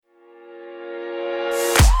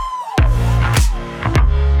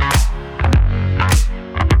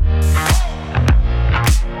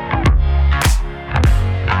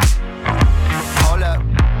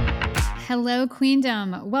Hello,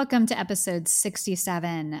 Queendom. Welcome to episode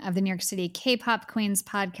 67 of the New York City K-Pop Queens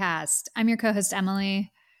podcast. I'm your co-host,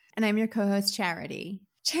 Emily. And I'm your co-host, Charity.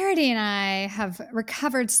 Charity and I have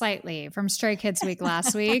recovered slightly from Stray Kids Week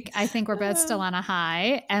last week. I think we're both still on a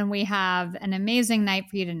high, and we have an amazing night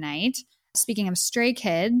for you tonight. Speaking of Stray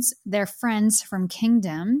Kids, their friends from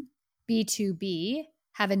Kingdom, BTOB,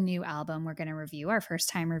 have a new album we're going to review, our first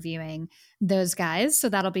time reviewing those guys, so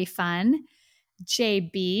that'll be fun.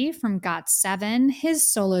 JB from GOT7,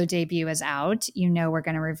 his solo debut is out. You know we're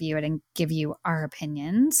going to review it and give you our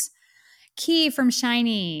opinions. Key from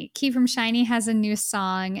SHINee. Key from SHINee has a new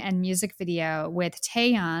song and music video with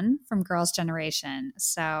Taeyeon from Girls' Generation.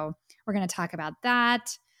 So we're going to talk about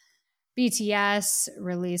that. BTS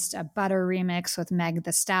released a Butter remix with Meg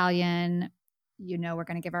Thee Stallion. You know we're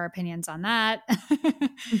going to give our opinions on that.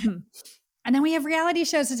 And then we have reality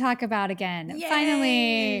shows to talk about again. Yay!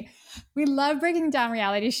 Finally, we love breaking down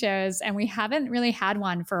reality shows, and we haven't really had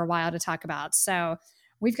one for a while to talk about. So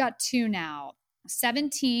we've got two now.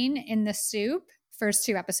 17 in the Soup, first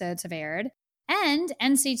two episodes have aired, and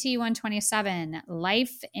NCT 127,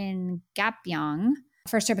 Life in Gapyeong,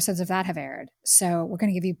 first two episodes of that have aired. So we're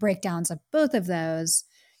going to give you breakdowns of both of those.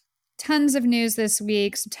 Tons of news this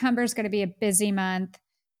week. September is going to be a busy month.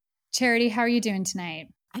 Charity, how are you doing tonight?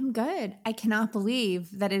 I'm good. I cannot believe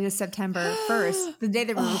that it is September 1st. The day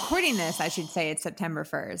that we're recording this, I should say it's September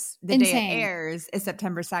 1st. The day it airs is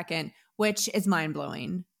September 2nd, which is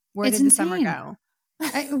mind-blowing. Where did the summer go?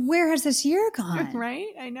 Where has this year gone? Right?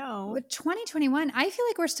 I know. With 2021, I feel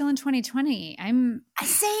like we're still in 2020.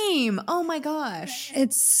 Same. Oh my gosh.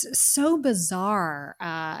 It's so bizarre.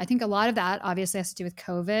 I think a lot of that obviously has to do with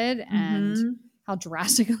COVID and how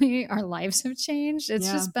drastically our lives have changed. It's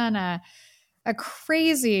just been a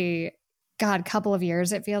crazy, couple of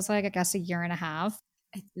years, it feels like. I guess a year and a half.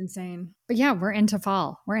 It's insane. But yeah, we're into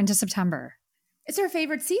fall. We're into September. It's our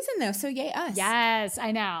favorite season, though, so yay us. Yes,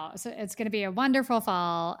 I know. So it's going to be a wonderful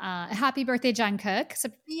fall. Happy birthday, Jungkook.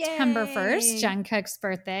 September 1st, Jungkook's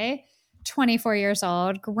birthday. 24 years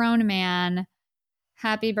old, grown man.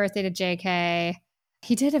 Happy birthday to JK.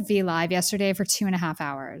 He did a V Live yesterday for 2.5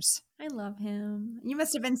 hours. I love him. You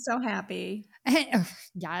must have been so happy.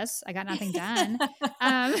 Yes, I got nothing done.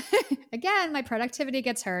 Again, my productivity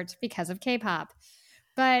gets hurt because of K-pop.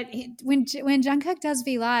 But when Jungkook does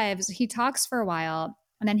V Lives, he talks for a while,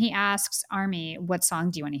 and then he asks ARMY, what song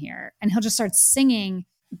do you want to hear? And he'll just start singing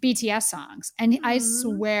BTS songs. And I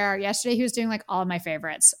swear, yesterday he was doing like all of my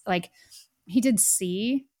favorites. Like he did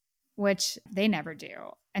C, which they never do.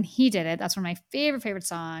 And he did it. That's one of my favorite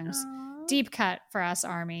songs. Aww. Deep cut for us,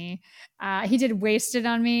 ARMY. He did Wasted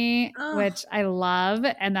on Me, which I love.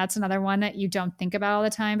 And that's another one that you don't think about all the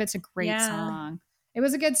time, but it's a great song. It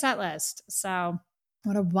was a good set list. So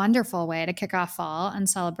what a wonderful way to kick off fall and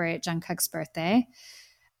celebrate Jungkook's birthday.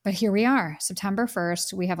 But here we are, September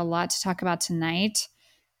 1st. We have a lot to talk about tonight.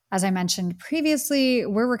 As I mentioned previously,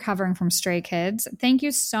 we're recovering from Stray Kids. Thank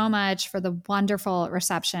you so much for the wonderful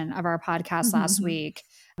reception of our podcast last week.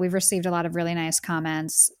 We've received a lot of really nice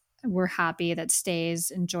comments. We're happy that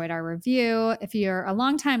Stays enjoyed our review. If you're a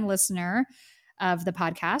longtime listener of the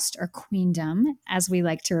podcast, or Queendom, as we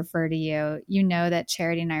like to refer to you, you know that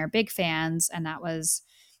Charity and I are big fans, and that was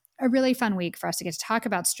a really fun week for us to get to talk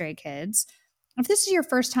about Stray Kids. If this is your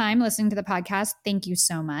first time listening to the podcast, thank you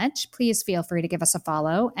so much. Please feel free to give us a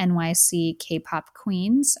follow, NYC K-Pop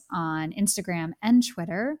Queens on Instagram and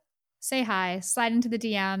Twitter. Say hi, slide into the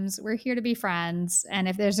DMs. We're here to be friends. And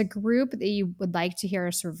if there's a group that you would like to hear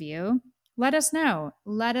us review, let us know.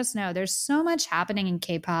 Let us know. There's so much happening in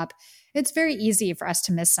K-pop. It's very easy for us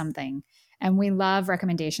to miss something. And we love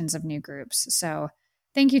recommendations of new groups. So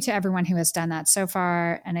thank you to everyone who has done that so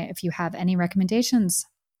far. And if you have any recommendations,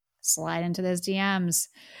 slide into those DMs.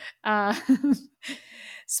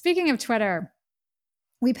 Speaking of Twitter,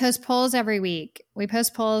 we post polls every week. We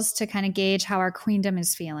post polls to kind of gauge how our queendom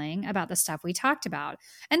is feeling about the stuff we talked about.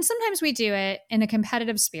 And sometimes we do it in a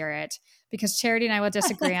competitive spirit because Charity and I will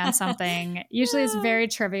disagree on something. Usually it's very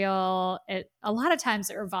trivial. A lot of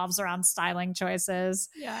times it revolves around styling choices.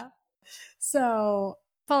 Yeah. So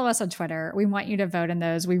follow us on Twitter. We want you to vote in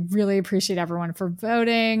those. We really appreciate everyone for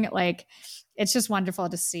voting. Like, it's just wonderful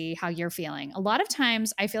to see how you're feeling. A lot of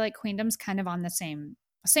times I feel like queendom's kind of on the same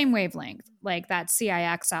wavelength, like that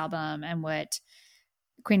CIX album and what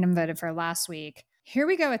Queendom voted for last week. Here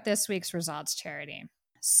we go with this week's results, Charity.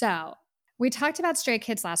 So we talked about Stray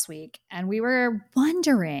Kids last week, and we were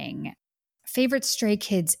wondering favorite Stray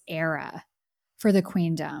Kids era for the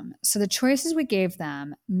Queendom. So the choices we gave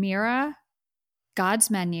them, Mira, God's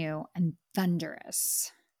Menu, and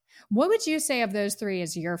Thunderous. What would you say of those three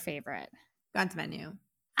is your favorite? God's Menu.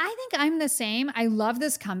 I think I'm the same. I love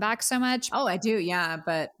this comeback so much. Oh, I do. Yeah.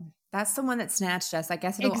 But that's the one that snatched us. I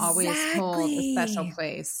guess it'll always hold a special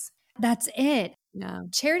place. That's it. Yeah.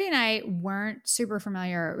 Charity and I weren't super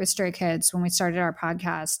familiar with Stray Kids when we started our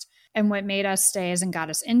podcast. And what made us stays and got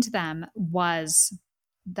us into them was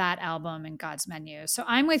that album and God's Menu. So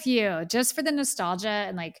I'm with you. Just for the nostalgia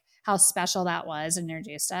and like how special that was and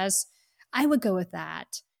introduced us, I would go with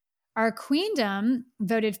that. Our Queendom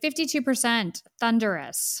voted 52%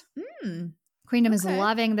 Thunderous. Queendom is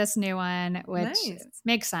loving this new one, which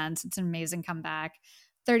makes sense. It's an amazing comeback.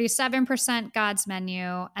 37% God's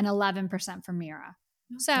Menu and 11% from Mira.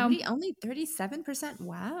 So only 37%.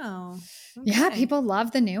 Wow. Okay. Yeah, people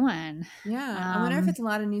love the new one. Yeah. I wonder if it's a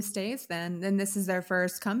lot of new stays then. Then this is their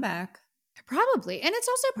first comeback. Probably. And it's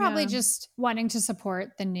also probably just wanting to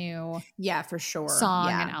support the new for sure. song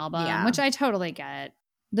and album, which I totally get.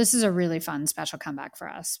 This is a really fun special comeback for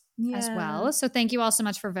us as well. So thank you all so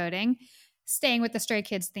much for voting. Staying with the Stray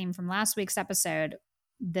Kids theme from last week's episode,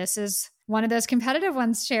 this is one of those competitive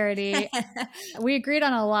ones, Charity. We agreed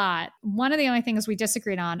on a lot. One of the only things we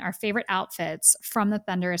disagreed on are favorite outfits from the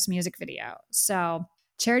Thunderous music video. So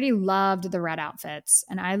Charity loved the red outfits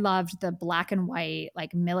and I loved the black and white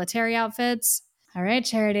like military outfits. All right,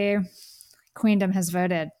 Charity. Queendom has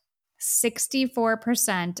voted.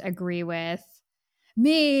 64% agree with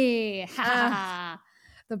me.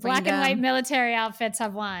 The black and white military outfits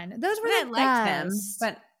have won. Those were the best.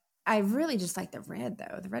 But I really just like the red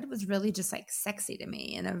though. The red was really just like sexy to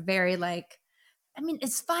me and a very like, I mean,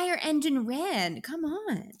 it's fire engine red. Come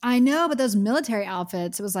on. I know, but those military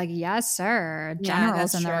outfits, it was like, yes, sir.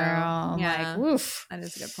 Generals in the room. Yeah. Like, woof. That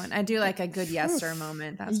is a good point. I do like a good yes, sir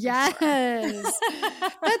moment. That's yes.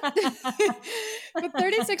 But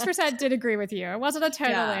 36% did agree with you. It wasn't a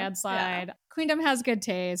total landslide. Yeah. Queendom has good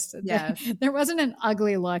taste. Yes. There wasn't an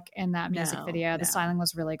ugly look in that music video. The styling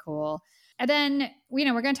was really cool. And then,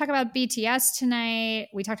 we're going to talk about BTS tonight.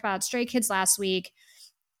 We talked about Stray Kids last week.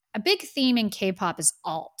 A big theme in K-pop is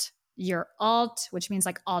alt. You're alt, which means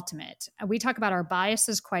like ultimate. And we talk about our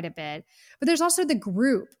biases quite a bit, but there's also the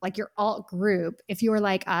group, like your alt group. If you are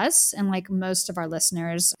like us and like most of our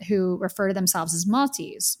listeners who refer to themselves as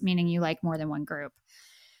multis, meaning you like more than one group.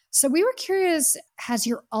 So we were curious, has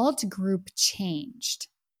your alt group changed?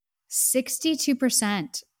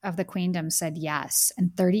 62% of the Queendom said yes, and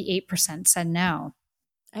 38% said no.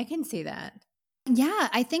 I can see that. Yeah,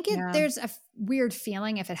 I think there's a weird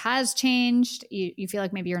feeling if it has changed. You feel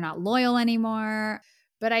like maybe you're not loyal anymore.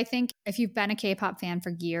 But I think if you've been a K-pop fan for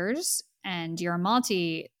years and you're a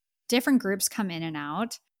multi, different groups come in and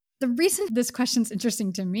out. The reason this question's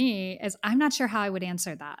interesting to me is I'm not sure how I would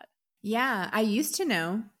answer that. Yeah, I used to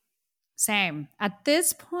know. Same. At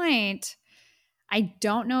this point, I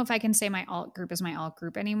don't know if I can say my alt group is my alt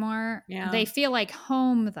group anymore. Yeah. They feel like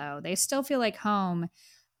home, though. They still feel like home.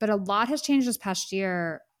 But a lot has changed this past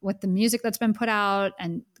year with the music that's been put out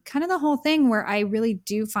and kind of the whole thing where I really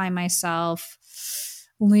do find myself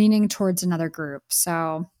leaning towards another group.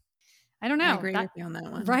 So I don't know. I agree with you on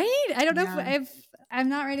that one. Right? I don't know if I'm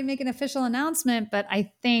not ready to make an official announcement, but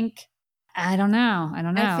I think, I don't know.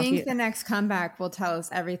 I think the next comeback will tell us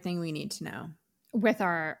everything we need to know. With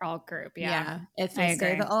our alt group, if they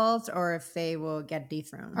say the alt or if they will get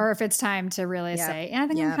dethroned. Or if it's time to really say, I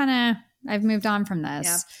think I've moved on from this.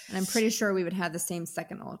 Yep. And I'm pretty sure we would have the same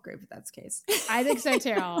second alt group if that's the case. I think so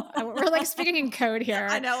too. We're like speaking in code here.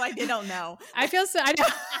 I know, they don't know. I feel so, I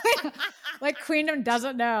know. Like Queendom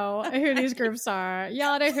doesn't know who these groups are.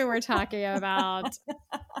 Y'all know who we're talking about.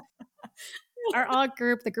 Our alt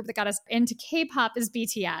group, the group that got us into K-pop is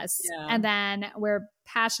BTS. Yeah. And then we're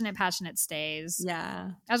passionate stays.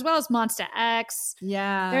 Yeah. As well as Monsta X.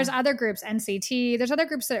 Yeah. There's other groups, NCT. There's other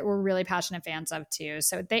groups that we're really passionate fans of too.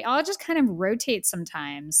 So they all just kind of rotate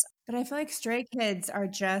sometimes. But I feel like Stray Kids are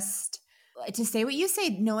just, to say what you say,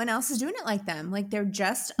 no one else is doing it like them. Like they're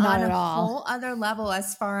just on a whole other level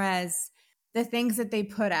as far as the things that they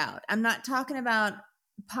put out. I'm not talking about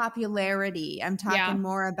popularity. I'm talking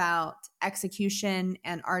more about execution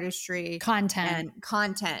and artistry, content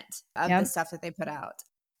of the stuff that they put out.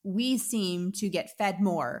 We seem to get fed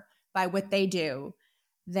more by what they do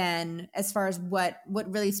than as far as what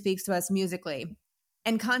really speaks to us musically.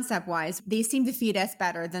 And concept wise, they seem to feed us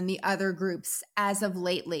better than the other groups as of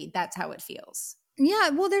lately. That's how it feels. Yeah.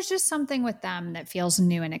 Well, there's just something with them that feels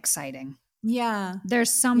new and exciting. Yeah.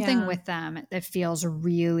 There's something with them that feels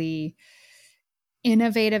really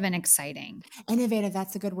innovative and exciting. Innovative,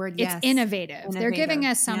 that's a good word. Yes. It's innovative. They're giving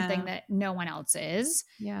us something that no one else is.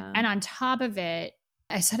 Yeah. And on top of it,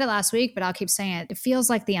 I said it last week, but I'll keep saying it. It feels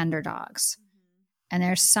like the underdogs. Mm-hmm. And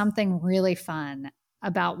there's something really fun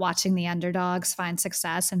about watching the underdogs find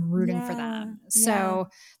success and rooting for them. So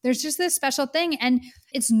there's just this special thing. And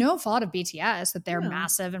it's no fault of BTS that they're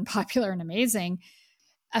massive and popular and amazing.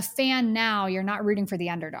 A fan now, you're not rooting for the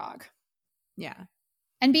underdog. Yeah.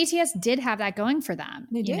 And BTS did have that going for them.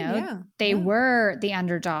 They were the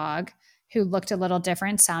underdog who looked a little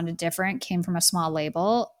different, sounded different, came from a small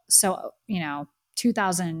label. So,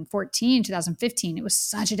 2014, 2015, it was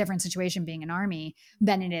such a different situation being an ARMY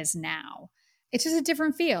than it is now. It's just a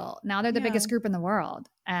different feel. Now they're the biggest group in the world.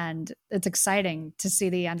 And it's exciting to see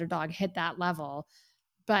the underdog hit that level.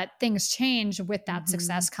 But things change. With that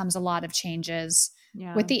success comes a lot of changes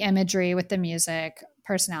with the imagery, with the music,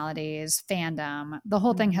 personalities, fandom. The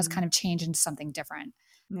whole thing has kind of changed into something different.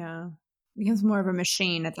 Yeah. It becomes more of a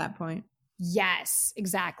machine at that point. Yes,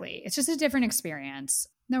 exactly. It's just a different experience.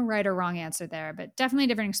 No right or wrong answer there, but definitely a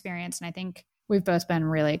different experience. And I think we've both been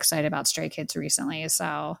really excited about Stray Kids recently.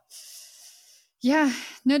 So yeah,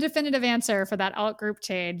 no definitive answer for that alt group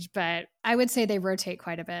change, but I would say they rotate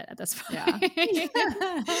quite a bit at this point.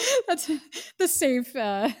 Yeah. That's the safe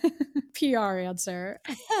PR answer.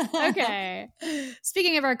 Okay.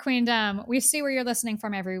 Speaking of our queendom, we see where you're listening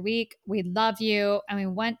from every week. We love you. And we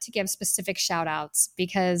want to give specific shout outs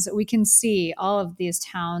because we can see all of these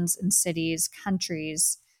towns and cities,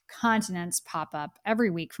 countries, continents pop up every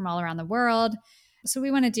week from all around the world. So we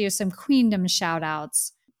want to do some queendom shout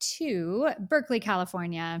outs to Berkeley,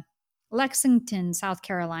 California, Lexington, South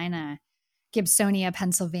Carolina, Gibsonia,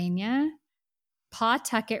 Pennsylvania,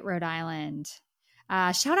 Pawtucket, Rhode Island.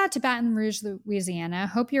 Shout out to Baton Rouge, Louisiana.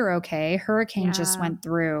 Hope you're okay. Hurricane just went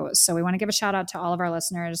through. So we want to give a shout out to all of our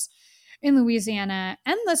listeners in Louisiana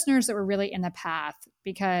and listeners that were really in the path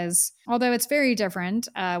because although it's very different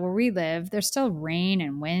where we live, there's still rain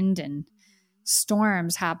and wind and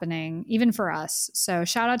storms happening, even for us. So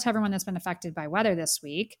shout out to everyone that's been affected by weather this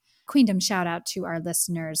week. Queendom shout out to our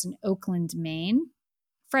listeners in Oakland, Maine,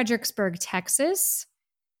 Fredericksburg, Texas,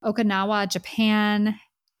 Okinawa, Japan,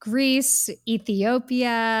 Greece,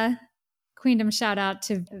 Ethiopia. Queendom shout out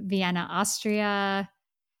to Vienna, Austria.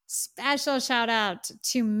 Special shout out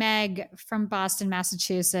to Meg from Boston,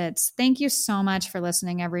 Massachusetts. Thank you so much for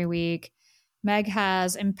listening every week. Meg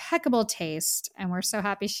has impeccable taste, and we're so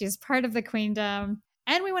happy she's part of the queendom.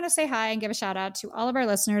 And we want to say hi and give a shout out to all of our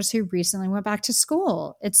listeners who recently went back to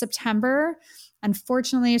school. It's September.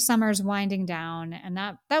 Unfortunately, summer's winding down, and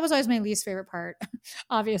that was always my least favorite part,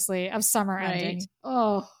 obviously, of summer ending.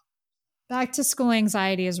 Oh, back to school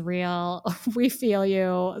anxiety is real. We feel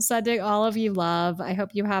you. Sending all of you love. I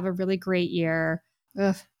hope you have a really great year.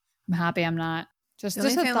 Ugh, I'm happy I'm not. Just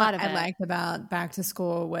the thought of it. I liked about back to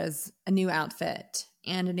school was a new outfit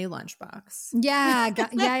and a new lunchbox. Yeah.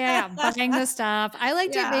 Buying the stuff. I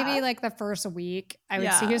liked it maybe like the first week. I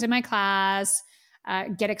would see who's in my class,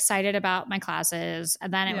 get excited about my classes.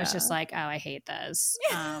 And then it was just like, oh, I hate this.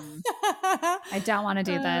 I don't want to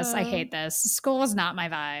do this. I hate this. School is not my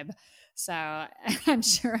vibe. So I'm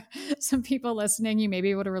sure some people listening, you may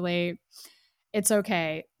be able to relate. It's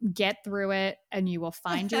okay. Get through it and you will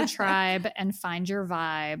find your tribe and find your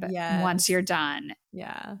vibe once you're done.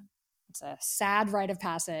 Yeah. It's a sad rite of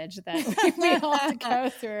passage that we all have to go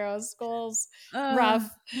through. School's rough.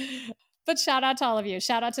 But shout out to all of you.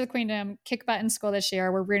 Shout out to the Queendom. Kick butt in school this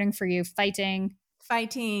year. We're rooting for you. Fighting.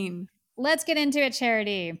 Let's get into it,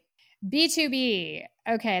 Charity. BTOB.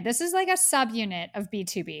 Okay, this is like a subunit of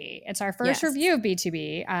BTOB. It's our first review of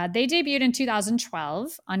BTOB. They debuted in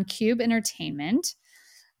 2012 on Cube Entertainment.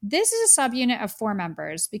 This is a subunit of 4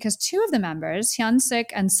 members because 2 of the members, Hyunsik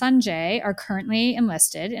and Sunjae, are currently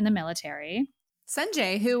enlisted in the military.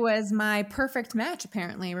 Sunjae, who was my perfect match,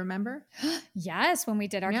 apparently, remember? Yes, when we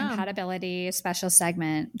did our compatibility special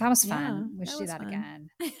segment. That was fun. We should do that again.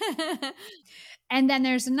 And then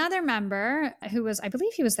there's another member who was, I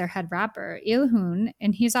believe he was their head rapper, Il-hoon,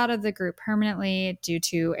 and he's out of the group permanently due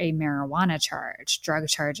to a marijuana charge, drug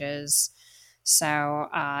charges. So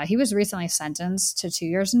he was recently sentenced to 2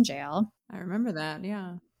 years in jail. I remember that,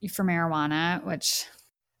 for marijuana, which,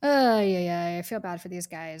 I feel bad for these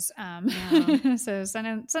guys. So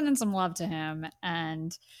sending some love to him.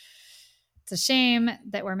 And it's a shame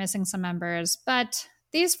that we're missing some members. But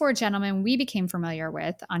these 4 gentlemen we became familiar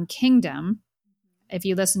with on Kingdom. If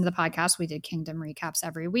you listen to the podcast, we did Kingdom recaps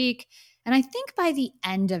every week. And I think by the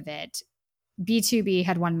end of it, BTOB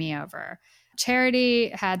had won me over. Charity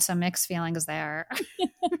had some mixed feelings there.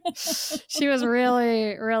 She was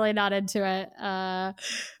really, really not into it.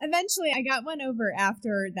 Eventually, I got one over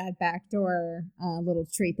after that backdoor little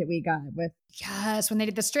treat that we got with. Yes, when they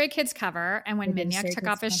did the Stray Kids cover and when Minhyuk took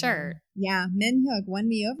off his shirt. Yeah, Minhyuk won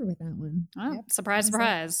me over with that one. Oh, yep. Surprise,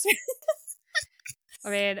 surprise. I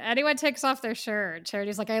mean, anyone takes off their shirt,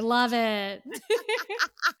 Charity's like, I love it.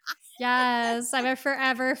 Yes, I'm a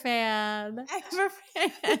forever fan.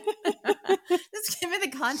 Just give me the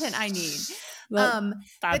content I need.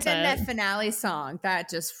 But then that finale song, that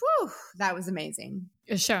just, that was amazing.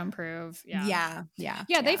 Show and prove. Yeah.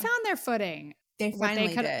 They found their footing. They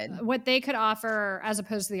finally did. What they could offer as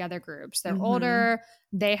opposed to the other groups. They're older.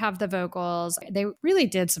 They have the vocals. They really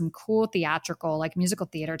did some cool theatrical, like musical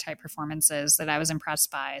theater type performances that I was impressed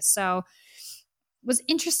by. So was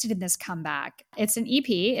interested in this comeback. It's an EP.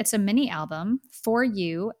 It's a mini album, For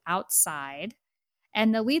You, Outside.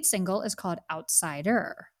 And the lead single is called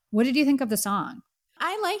Outsider. What did you think of the song?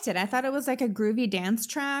 I liked it. I thought it was like a groovy dance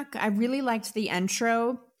track. I really liked the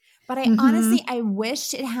intro. But I honestly, I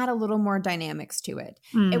wished it had a little more dynamics to it.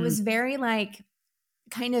 It was very like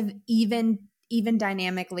kind of even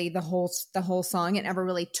dynamically the whole song. It never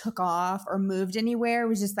really took off or moved anywhere. It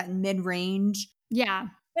was just that mid-range. Yeah.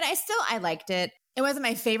 But I liked it. It wasn't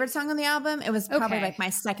my favorite song on the album. It was probably like my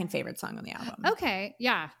second favorite song on the album. Okay.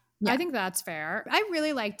 Yeah. I think that's fair. I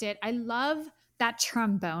really liked it. I love that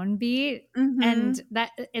trombone beat and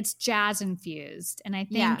that it's jazz infused. And I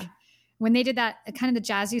think when they did that kind of the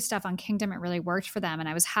jazzy stuff on Kingdom, it really worked for them. And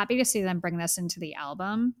I was happy to see them bring this into the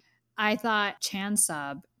album. I thought Chan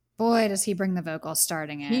Sub, boy, does he bring the vocals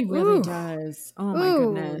starting it. He really does. Oh my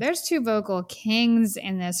goodness. There's two vocal kings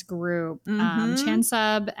in this group. Chan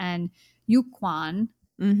Sub and Yukwon.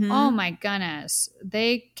 Oh my goodness.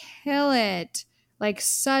 They kill it. Like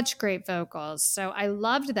such great vocals. So I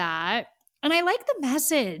loved that. And I like the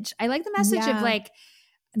message. I like the message of like,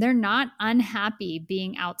 they're not unhappy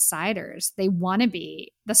being outsiders. They want to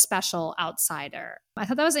be the special outsider. I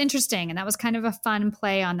thought that was interesting. And that was kind of a fun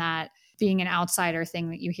play on that being an outsider thing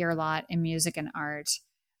that you hear a lot in music and art.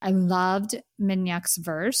 I loved Minyak's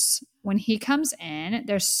verse. When he comes in,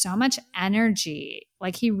 there's so much energy.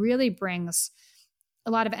 Like he really brings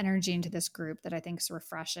a lot of energy into this group that I think is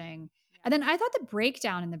refreshing. And then I thought the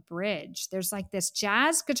breakdown in the bridge, there's like this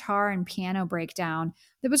jazz guitar and piano breakdown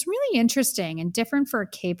that was really interesting and different for a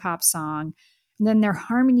K-pop song. And then their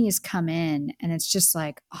harmonies come in and it's just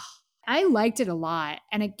like, I liked it a lot.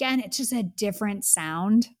 And again, it's just a different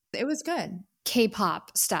sound. It was good.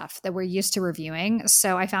 K-pop stuff that we're used to reviewing.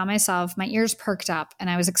 So I found myself, my ears perked up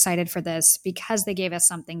and I was excited for this because they gave us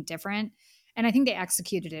something different. And I think they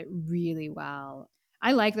executed it really well.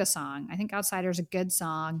 I like the song. I think Outsider is a good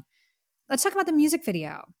song. Let's talk about the music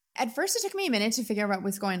video. At first, it took me a minute to figure out what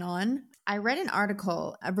was going on. I read an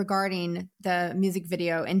article regarding the music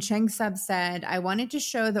video, and Chang Sub said, I wanted to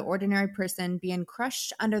show the ordinary person being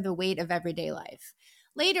crushed under the weight of everyday life.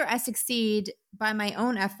 Later, I succeed by my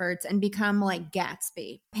own efforts and become like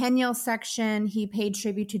Gatsby. Penyel's section, he paid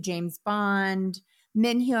tribute to James Bond.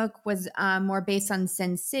 Minhyuk was more based on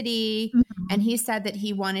Sin City, and he said that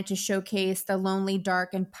he wanted to showcase the lonely,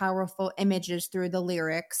 dark, and powerful images through the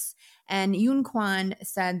lyrics. And Yoon Kwan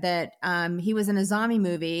said that he was in a zombie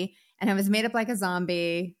movie and it was made up like a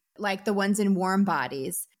zombie, like the ones in Warm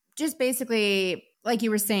Bodies. Just basically, like you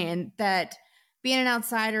were saying, that being an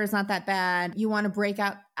outsider is not that bad. You want to break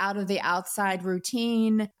out of the outside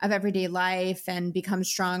routine of everyday life and become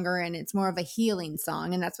stronger. And it's more of a healing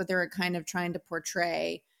song. And that's what they were kind of trying to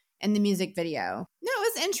portray in the music video. No,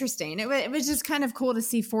 it was interesting. It was just kind of cool to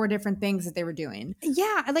see 4 different things that they were doing.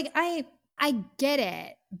 Yeah, like I get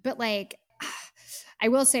it. But like, I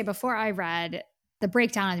will say before I read the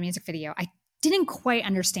breakdown of the music video, I didn't quite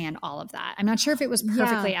understand all of that. I'm not sure if it was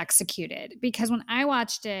perfectly executed because when I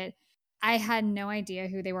watched it, I had no idea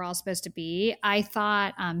who they were all supposed to be. I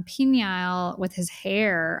thought Pinyal with his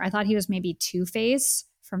hair, I thought he was maybe Two-Face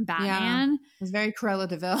from Batman. It was very Cruella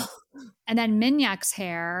de Vil. And then Minyak's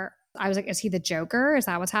hair, I was like, is he the Joker? Is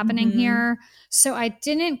that what's happening here? So I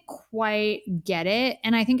didn't quite get it.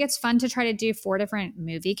 And I think it's fun to try to do 4 different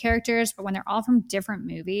movie characters, but when they're all from different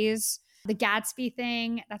movies, the Gatsby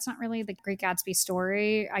thing, that's not really the Great Gatsby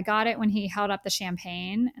story. I got it when he held up the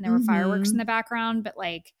champagne and there were fireworks in the background, but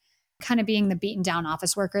like kind of being the beaten down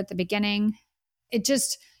office worker at the beginning.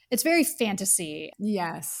 It's very fantasy.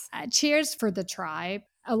 Yes. Cheers for the Tribe.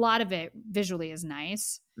 A lot of it visually is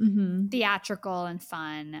nice, theatrical and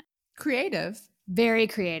fun. Creative. Very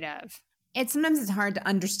creative. Sometimes it's hard to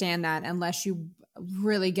understand that unless you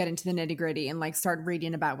really get into the nitty gritty and like start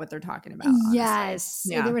reading about what they're talking about. Honestly. Yes.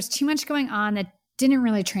 Yeah. There was too much going on that didn't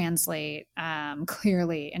really translate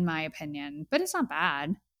clearly, in my opinion, but it's not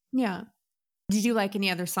bad. Yeah. Did you like any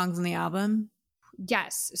other songs on the album?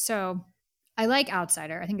 Yes. So I like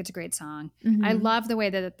Outsider. I think it's a great song. I love the way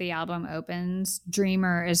that the album opens.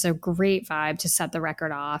 Dreamer is a great vibe to set the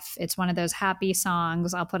record off. It's one of those happy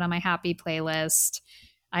songs I'll put on my happy playlist.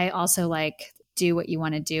 I also like do what you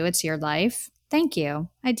want to do. It's your life. Thank you.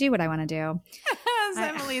 I do what I want to do.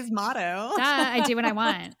 That's Emily's motto. I do what I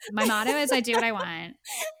want. My motto is I do what I want.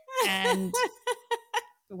 And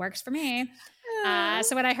it works for me.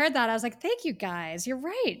 So when I heard that, I was like, thank you guys. You're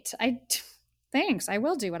right. Thanks. I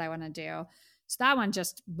will do what I want to do. So that one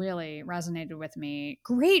just really resonated with me.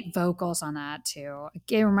 Great vocals on that too.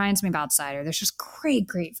 It reminds me of Outsider. There's just great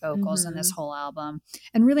vocals in this whole album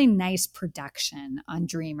and really nice production on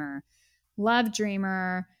Dreamer. Love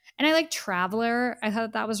Dreamer. And I like Traveler. I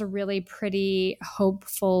thought that was a really pretty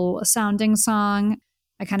hopeful sounding song.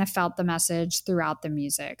 I kind of felt the message throughout the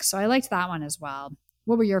music. So I liked that one as well.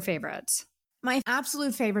 What were your favorites? My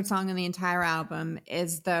absolute favorite song on the entire album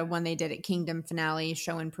is the one they did at Kingdom finale,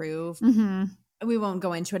 Show and Prove. Mm-hmm. We won't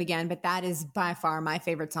go into it again, but that is by far my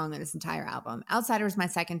favorite song on this entire album. Outsider is my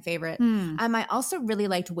second favorite. I also really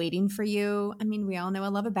liked Waiting for You. I mean, we all know I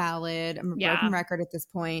love a ballad. I'm a broken record at this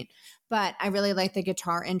point, but I really like the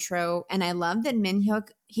guitar intro. And I love that Minhyuk,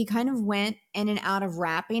 he kind of went in and out of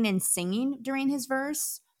rapping and singing during his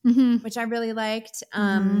verse. Which I really liked. No,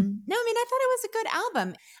 I mean, I thought it was a good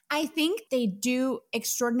album. I think they do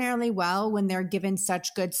extraordinarily well when they're given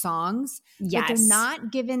such good songs. Yes. But they're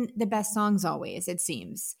not given the best songs always, it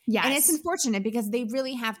seems. Yes. And it's unfortunate because they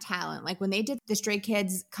really have talent. Like when they did the Stray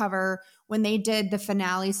Kids cover, when they did the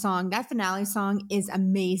finale song, that finale song is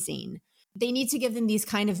amazing. They need to give them these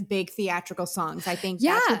kind of big theatrical songs. I think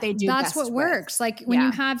that's what they do. That's what works. Like when you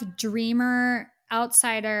have Dreamer,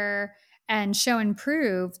 Outsider, and Show and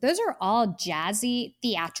Prove, those are all jazzy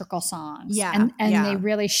theatrical songs. Yeah. And they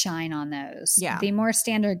really shine on those. Yeah. The more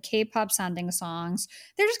standard K-pop sounding songs,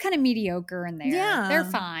 they're just kind of mediocre in there. Yeah. They're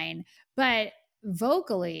fine. But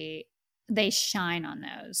vocally, they shine on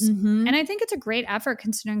those. And I think it's a great effort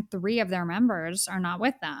considering 3 of their members are not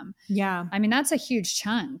with them. Yeah. I mean, that's a huge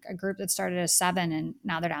chunk. A group that started as 7 and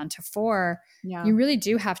now they're down to 4. Yeah. You really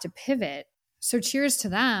do have to pivot. So cheers to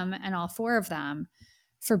them and all 4 of them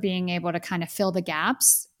for being able to kind of fill the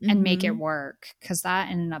gaps and make it work. Because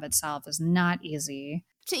that in and of itself is not easy.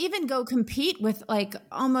 To even go compete with like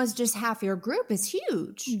almost just half your group is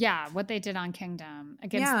huge. Yeah, what they did on Kingdom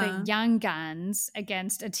against the Young Guns,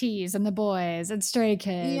 against ATEEZ and the Boys and Stray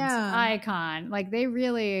Kids, iKON. Like they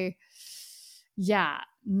really,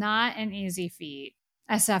 not an easy feat.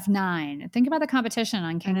 SF9. Think about the competition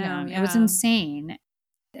on Kingdom. It was insane.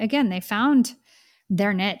 Again, they found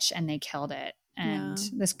their niche and they killed it. And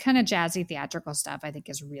this kind of jazzy theatrical stuff I think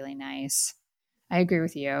is really nice. I agree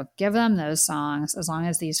with you. Give them those songs as long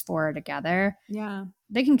as these 4 are together. Yeah.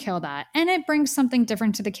 They can kill that. And it brings something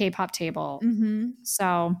different to the K-pop table. So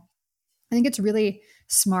I think it's really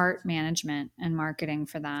smart management and marketing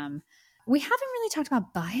for them. We haven't really talked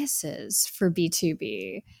about biases for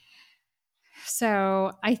BTOB.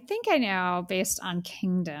 So I think I know, based on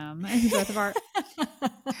Kingdom,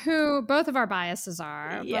 who both of our biases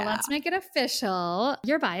are. But let's make it official.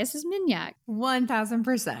 Your bias is Minhyuk.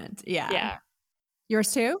 1000%. Yeah.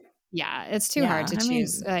 Yours too? Yeah, it's too hard to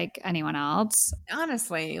choose like anyone else.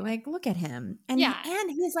 Honestly, like look at him. And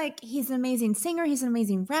he's an amazing singer. He's an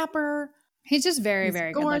amazing rapper. He's just very,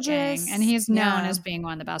 very gorgeous. Good looking. And he's known as being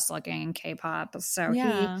one of the best looking in K-pop. So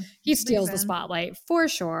he steals the spotlight for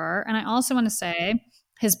sure. And I also want to say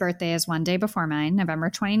his birthday is one day before mine, November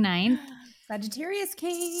 29th. Sagittarius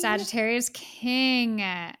King. Sagittarius King.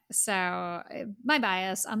 So my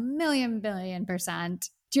bias, 1,000,000,000%.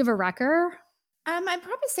 Do you have a wrecker? I'd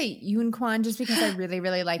probably say Yoonkwon just because I really,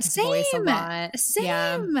 really like his voice a lot.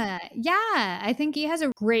 Same. Yeah. I think he has a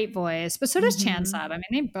great voice, but so does Chansub. I mean,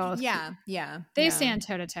 they both. They stand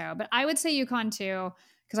toe to toe. But I would say Yukon too,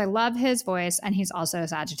 because I love his voice and he's also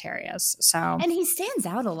Sagittarius. So and he stands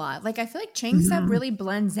out a lot. Like I feel like Chansub really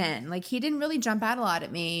blends in. Like he didn't really jump out a lot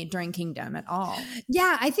at me during Kingdom at all.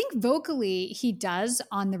 Yeah, I think vocally he does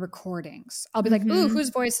on the recordings. I'll be like, ooh, whose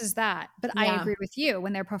voice is that? But I agree with you.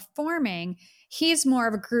 When they're performing, he's more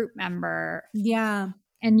of a group member. Yeah.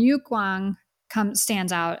 And Yu Kwang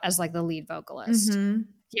stands out as like the lead vocalist.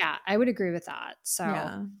 Yeah, I would agree with that.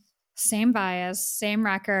 So same bias, same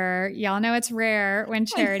wrecker. Y'all know it's rare when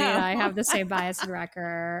Charity and I have the same bias and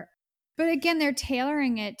wrecker. But again, they're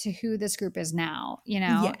tailoring it to who this group is now, you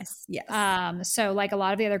know? Yes. So like a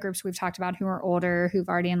lot of the other groups we've talked about who are older, who've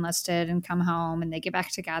already enlisted and come home and they get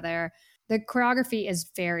back together. The choreography is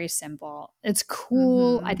very simple. It's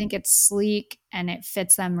cool. I think it's sleek and it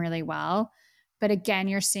fits them really well. But again,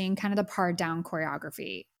 you're seeing kind of the pared down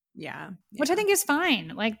choreography. Which I think is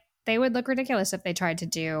fine. Like they would look ridiculous if they tried to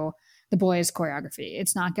do the boys' choreography.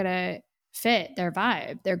 It's not going to fit their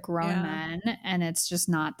vibe. They're grown men and it's just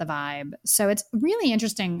not the vibe. So it's really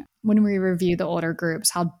interesting when we review the older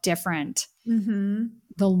groups, how different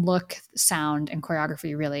the the look, sound, and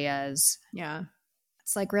choreography really is. Yeah.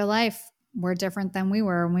 It's like real life. We're different than we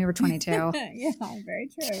were when we were 22. Yeah, very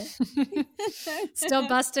true. Still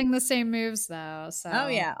busting the same moves though. So oh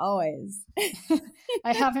yeah, always.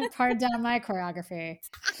 I haven't pared down my choreography.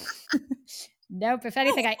 Nope. If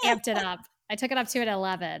anything, I amped it up. I took it up to an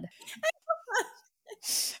 11.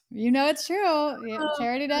 You know it's true.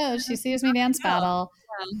 Charity does. She sees me dance battle.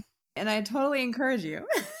 And I totally encourage you.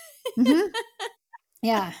 Mm-hmm.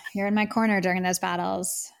 Yeah, you're in my corner during those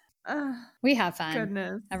battles. We have fun.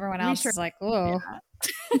 Goodness. Everyone else is like, "Ooh,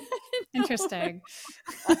 yeah. Interesting."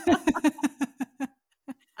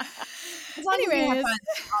 Anyways,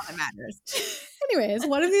 all that matters. Anyways,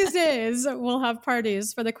 one of these days we'll have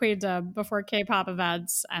parties for the Queendom before K-pop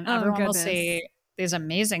events, and everyone will see these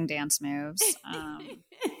amazing dance moves.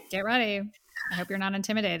 Get ready. I hope you're not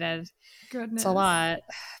intimidated. Goodness, it's a lot,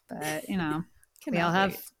 but you know. We all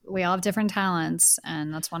have different talents,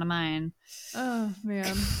 and that's one of mine. Oh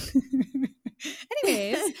man.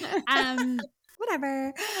 Anyways,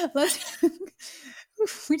 whatever.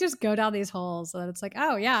 We just go down these holes, so that it's like,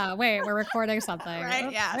 oh yeah, wait, we're recording something. Right?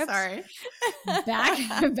 Oops, yeah. oops. Sorry.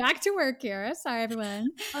 Back to work here. Sorry, everyone.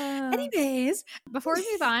 Anyways, before we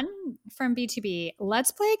move on from BTOB, let's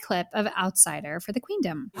play a clip of "Outsider" for the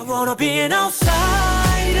Queendom. I wanna be an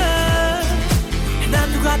outsider. 난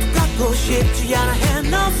누가 똑같고 싶지 않아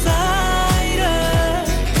an outsider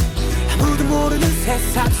아무도 모르는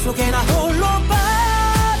세상 속에 나 홀로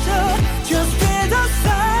빠져 Just get the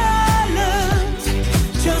silence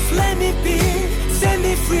Just let me be, set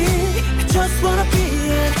me free I just wanna be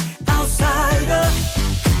an outsider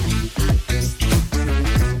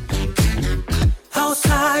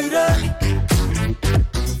Outsider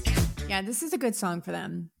Yeah, this is a good song for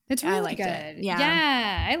them. It's really good. It.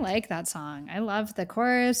 Yeah, I like that song. I love the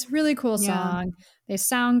chorus. Really cool song. They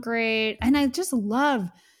sound great. And I just love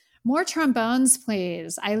more trombones,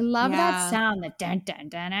 please. I love that sound. The dun, dun,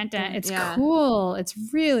 dun, dun, dun. It's cool. It's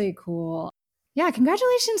really cool. Yeah,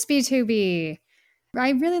 congratulations, BTOB. I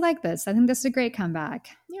really like this. I think this is a great comeback.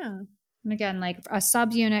 Yeah. And again, like a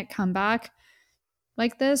subunit comeback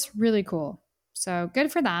like this, really cool. So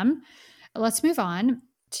good for them. Let's move on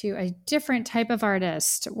to a different type of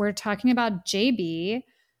artist. We're talking about JB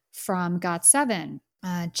from GOT7.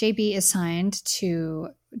 JB is signed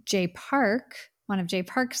to Jay Park, one of Jay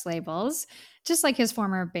Park's labels, just like his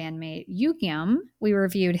former bandmate Yugyeom. We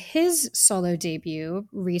reviewed his solo debut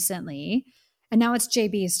recently, and now it's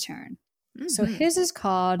JB's turn. Mm-hmm. So his is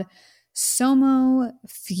called Somo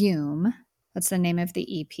Fume. That's the name of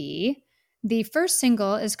the EP. The first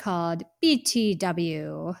single is called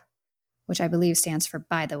BTW, which I believe stands for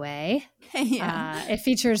By the Way. It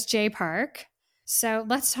features Jay Park. So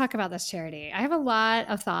let's talk about this, Charity. I have a lot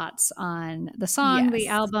of thoughts on the song, the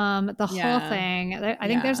album, the whole thing. I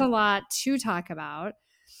think there's a lot to talk about.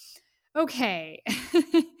 Okay.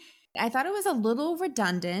 I thought it was a little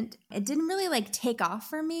redundant. It didn't really like take off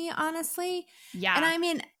for me, honestly. Yeah. And I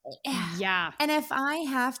mean, yeah. And if I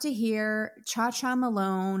have to hear Cha Cha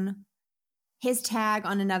Malone, his tag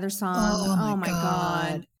on another song, oh my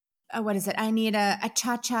God. What is it? I need a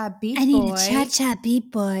cha-cha beat boy. I need a cha-cha beat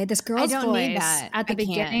boy. This girl's I don't voice need that. at the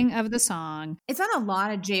beginning of the song. It's on a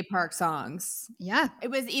lot of Jay Park songs. Yeah. It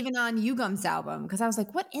was even on Yugyeom's album because I was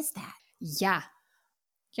like, what is that? Yeah.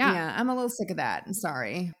 Yeah, I'm a little sick of that. I'm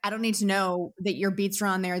sorry. I don't need to know that your beats are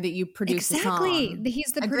on there, that you produce the song. Exactly.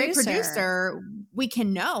 He's the producer. A great producer, we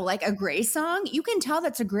can know. Like a Gray song, you can tell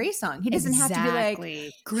that's a Gray song. He doesn't have to be like,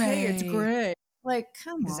 Gray. Hey, it's Gray. Like,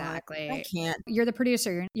 come on. I can't. You're the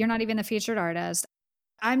producer. You're not even a featured artist.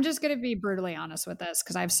 I'm just going to be brutally honest with this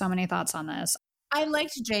because I have so many thoughts on this. I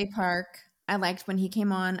liked Jay Park. I liked when he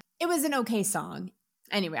came on. It was an okay song.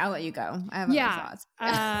 Anyway, I'll let you go. I have other thoughts.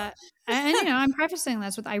 And I'm prefacing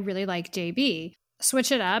this with I really like JB.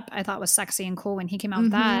 Switch It Up, I thought was sexy and cool when he came out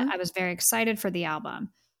with that. I was very excited for the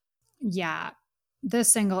album. Yeah,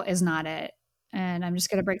 this single is not it. And I'm just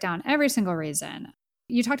going to break down every single reason.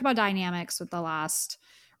 You talked about dynamics with the last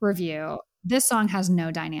review. This song has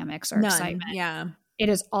no dynamics or excitement. Yeah. It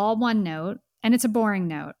is all one note, and it's a boring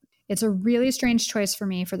note. It's a really strange choice for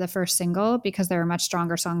me for the first single because there are much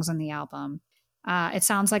stronger songs on the album. It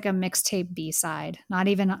sounds like a mixtape B-side. Not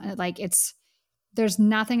even like there's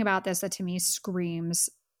nothing about this that to me screams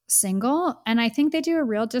single. And I think they do a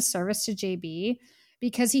real disservice to JB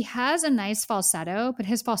because he has a nice falsetto, but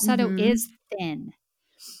his falsetto is thin.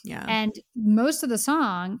 Yeah. And most of the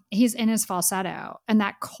song, he's in his falsetto. And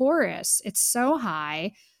that chorus, it's so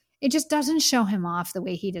high, it just doesn't show him off the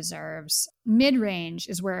way he deserves. Mid-range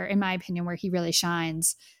is where, in my opinion, where he really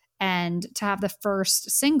shines. And to have the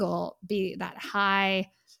first single be that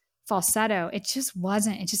high falsetto. It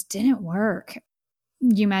just didn't work.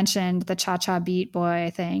 You mentioned the Cha-Cha Beat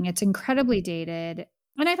Boy thing. It's incredibly dated.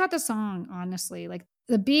 And I thought the song, honestly, like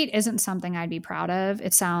the beat isn't something I'd be proud of.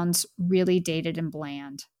 It sounds really dated and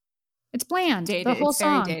bland. It's bland. Dated. The whole it's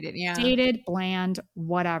song. very dated, yeah. Dated, bland,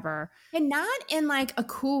 whatever. And not in like a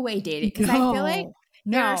cool way dated. Because I feel like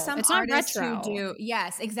there are some artists who do.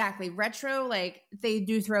 Yes, exactly. Retro, like they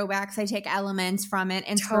do throwbacks. They take elements from it,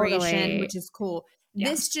 inspiration, which is cool. Yeah.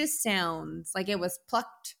 This just sounds like it was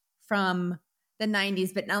plucked from the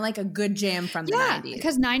 90s, but not like a good jam from the 90s.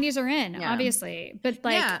 Because 90s are in, obviously. But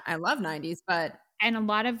like, yeah, I love 90s, but. And a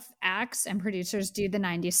lot of acts and producers do the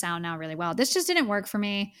 90s sound now really well. This just didn't work for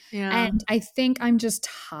me. Yeah. And I think I'm just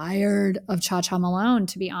tired of Cha-Cha Malone,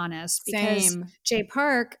 to be honest. Because Jay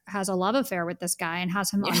Park has a love affair with this guy and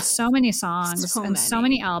has him on so many songs and so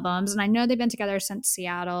many albums. And I know they've been together since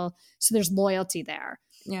Seattle. So there's loyalty there.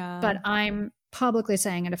 Yeah. But I'm publicly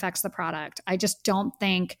saying it affects the product. I just don't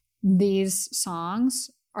think these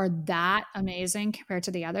songs are that amazing compared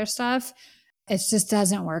to the other stuff. It just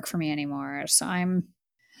doesn't work for me anymore. So I'm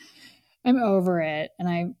over it. And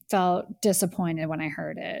I felt disappointed when I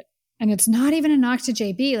heard it. And it's not even a knock to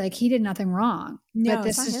JB. Like he did nothing wrong. No, but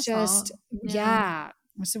this is just,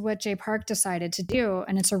 this is what Jay Park decided to do.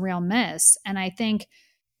 And it's a real miss. And I think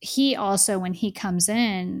he also, when he comes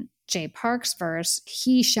in, Jay Park's verse,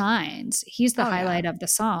 he shines. He's the highlight of the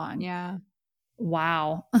song. Yeah.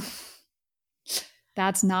 Wow.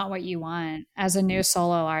 That's not what you want as a new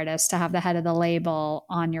solo artist, to have the head of the label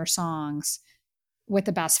on your songs with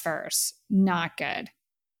the best verse. Not good.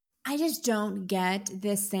 I just don't get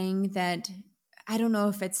this thing that, I don't know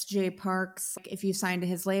if it's Jay Park's, like if you signed to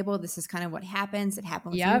his label, this is kind of what happens. It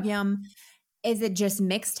happened with Yum. Is it just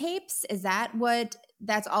mixtapes? Is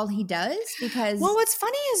that's all he does? Because well, what's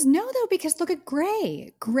funny is no, though, because look at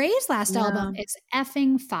Gray. Gray's last album is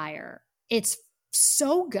effing fire. It's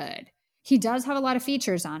so good. He does have a lot of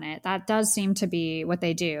features on it. That does seem to be what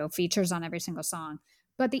they do, features on every single song.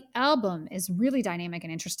 But the album is really dynamic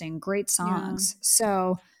and interesting, great songs. Yeah.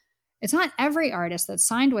 So it's not every artist that's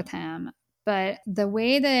signed with him, but the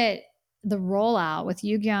way that the rollout with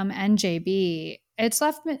Yugyeom and JB, it's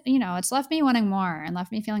left me wanting more and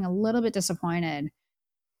left me feeling a little bit disappointed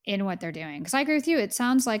in what they're doing. Because I agree with you. It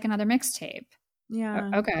sounds like another mixtape.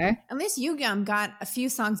 Yeah. Okay. At least Yugyeom got a few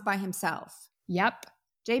songs by himself. Yep.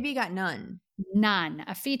 JB got none.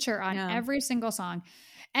 A feature on every single song.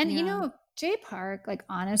 And you know, Jay Park, like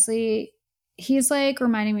honestly, he's like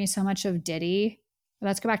reminding me so much of Diddy.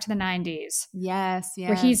 Let's go back to the 90s. Yes.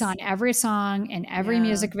 Where he's on every song in every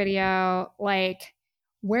music video. Like,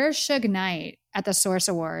 where's Suge Knight at the Source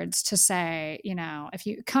Awards to say, you know, if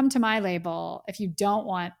you come to my label, if you don't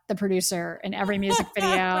want the producer in every music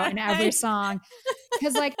video and every song.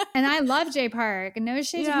 Because like, and I love Jay Park and no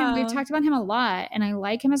shade to him. We've talked about him a lot and I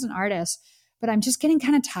like him as an artist, but I'm just getting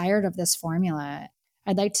kind of tired of this formula.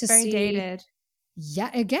 I'd like to see. Dated. Yeah.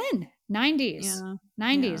 Again, 90s.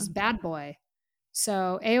 90s, bad boy.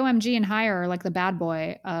 So AOMG and Higher are like the bad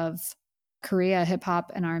boy of Korea hip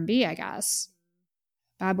hop and R&B, I guess.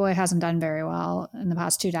 Bad Boy hasn't done very well in the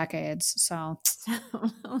past 2 decades. So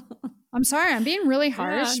I'm sorry, I'm being really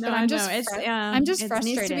harsh, but I'm just frustrated. It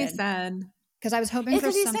needs to be said. Because I was hoping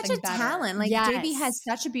for something better. Because he's such a talent. Like JB has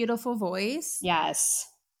such a beautiful voice. Yes.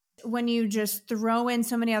 When you just throw in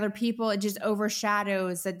so many other people, it just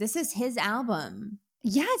overshadows that this is his album.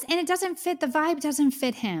 Yes, and it doesn't fit. The vibe doesn't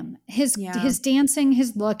fit him. His dancing,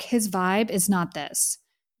 his look, his vibe is not this.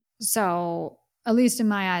 So at least in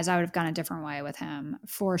my eyes, I would have gone a different way with him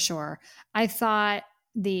for sure. I thought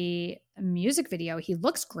the music video, he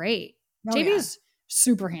looks great. JB's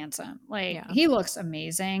super handsome. Like he looks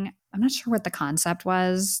amazing. I'm not sure what the concept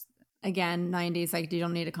was. Again, 90s, like you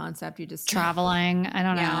don't need a concept. You just traveling. I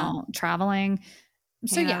don't know. Traveling.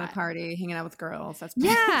 Hanging out at a party, hanging out with girls. That's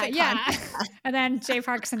And then Jay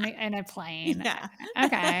Park's in a plane. Yeah.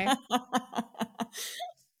 Okay.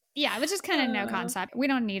 Yeah, it was just kind of no concept. We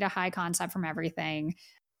don't need a high concept from everything.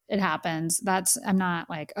 It happens. I'm not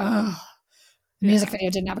like, music video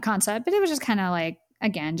didn't have a concept, but it was just kind of like,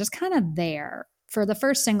 again, just kind of there. For the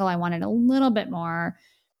first single, I wanted a little bit more.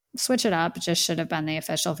 Switch it up. It just should have been the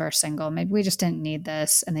official first single. Maybe we just didn't need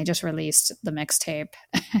this, and they just released the mixtape.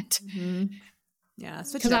 Yeah,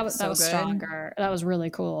 because that was stronger. That was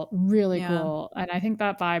really cool, cool, and I think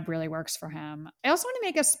that vibe really works for him. I also want to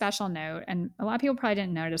make a special note, and a lot of people probably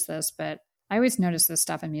didn't notice this, but I always notice this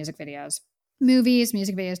stuff in music videos, movies,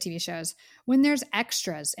 music videos, TV shows. When there's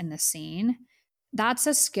extras in the scene, that's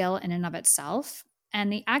a skill in and of itself.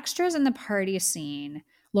 And the extras in the party scene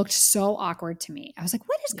looked so awkward to me. I was like,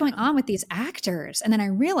 what is going on with these actors? And then I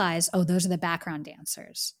realized, those are the background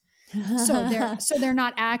dancers. So they're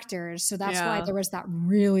not actors. So that's why there was that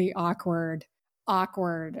really awkward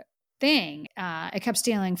thing. It kept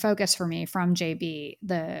stealing focus for me from JB,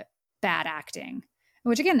 the bad acting,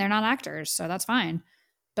 which again, they're not actors, so that's fine.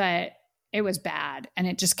 But it was bad. And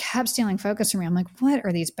it just kept stealing focus from me. I'm like, what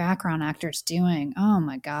are these background actors doing? Oh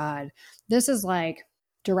my God. This is like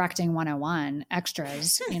directing 101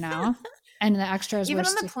 extras, you know? And the extras even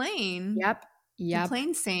on the plane. Yep. The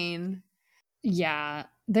plane scene. Yeah.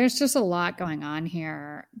 There's just a lot going on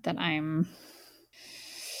here that I'm...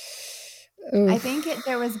 Oof. I think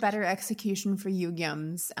there was better execution for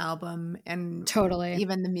Yugyeom's album, and totally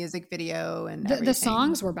even the music video and the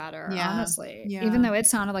songs were better, honestly. Yeah. Even though it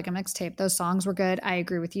sounded like a mixtape, those songs were good. I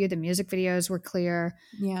agree with you. The music videos were clear.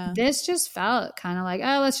 Yeah. This just felt kind of like,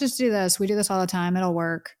 oh, let's just do this. We do this all the time. It'll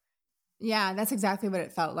work. Yeah, that's exactly what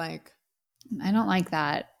it felt like. I don't like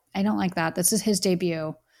that. This is his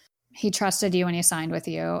debut. He trusted you when he signed with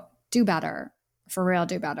you. Do better. For real,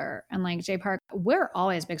 do better. And like Jay Park, we're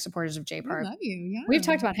always big supporters of Jay Park. I love you. Yeah. We've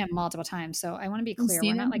talked about him multiple times, so I want to be clear.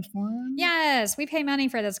 We're not like, yes, we pay money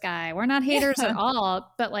for this guy. We're not haters at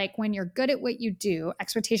all. But like when you're good at what you do,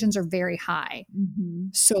 expectations are very high. Mm-hmm.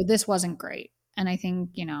 So this wasn't great. And I think,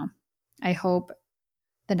 I hope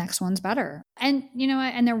the next one's better. And you know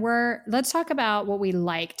what? And let's talk about what we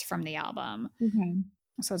liked from the album. Okay.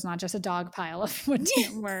 So it's not just a dog pile of what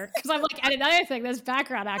didn't work. Because I'm like, and another thing, those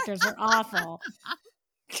background actors are awful.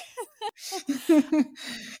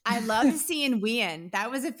 I loved seeing Wheein.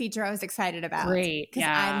 That was a feature I was excited about. Great. Because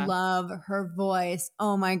I love her voice.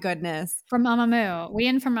 Oh my goodness. From Mamamoo.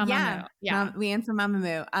 Wheein from Mamamoo. Yeah. Wheein from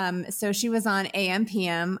Mamamoo. So she was on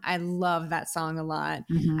AM/PM. I love that song a lot.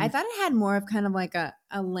 Mm-hmm. I thought it had more of kind of like a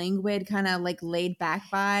languid, kind of like laid back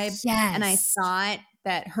vibe. Yes. And I thought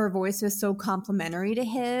that her voice was so complimentary to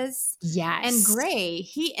his. Yes. And Gray,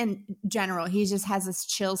 in general, he just has this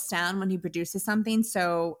chill sound when he produces something.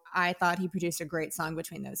 So I thought he produced a great song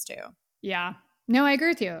between those two. Yeah. No, I agree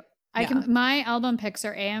with you. My album picks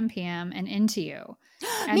are AM/PM and Into You.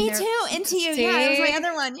 And me too. Into You. See? Yeah, that was my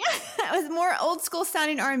other one. Yeah. It was more old school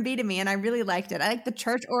sounding R&B to me, and I really liked it. I like the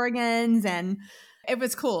church organs, and it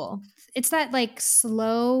was cool. It's that like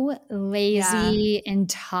slow, lazy,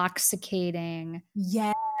 intoxicating.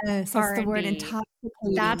 Yes, that's the word,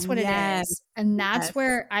 intoxicating. That's what it is. And that's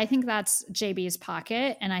where I think that's JB's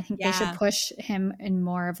pocket. And I think they should push him in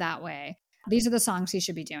more of that way. These are the songs he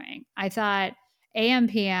should be doing. I thought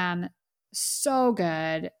AM/PM, so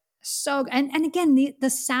good. And again, the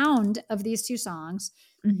sound of these two songs,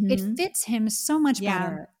 it fits him so much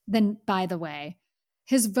better than By the Way.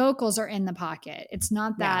 His vocals are in the pocket. It's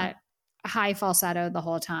not that high falsetto the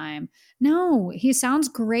whole time. No, he sounds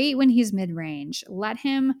great when he's mid-range. Let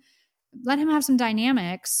him have some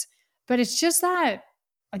dynamics, but it's just that,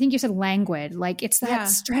 I think you said languid, like it's that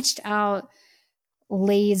stretched out,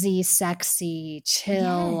 lazy, sexy,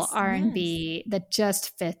 chill R&B that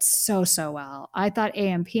just fits so well. I thought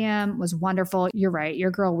AM/PM was wonderful. You're right.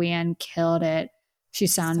 Your girl Wheein killed it. She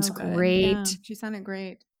sounds great. Yeah, she sounded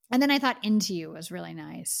great. And then I thought Into You was really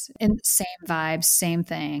nice. And same vibes, same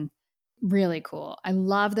thing. Really cool. I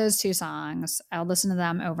love those two songs. I'll listen to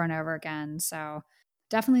them over and over again. So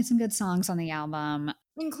definitely some good songs on the album.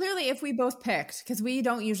 And clearly if we both picked, because we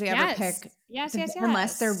don't usually ever pick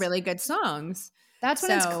unless they're really good songs. That's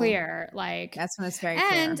when it's clear. Like that's when it's very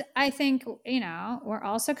clear. And I think, we're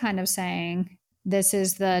also kind of saying this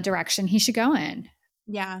is the direction he should go in.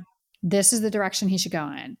 Yeah. This is the direction he should go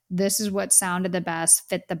in. This is what sounded the best,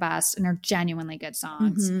 fit the best, and are genuinely good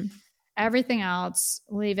songs. Mm-hmm. Everything else,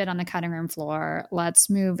 leave it on the cutting room floor. Let's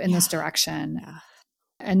move in this direction. Yeah.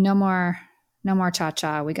 And no more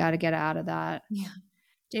cha-cha. We got to get out of that. Yeah.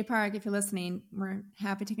 Jay Park, if you're listening, we're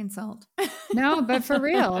happy to consult. No, but for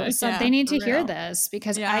real. So they need to hear this,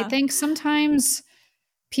 because I think sometimes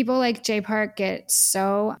people like Jay Park get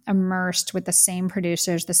so immersed with the same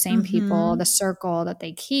producers, the same people, the circle that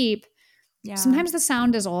they keep. Yeah. Sometimes the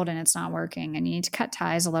sound is old and it's not working, and you need to cut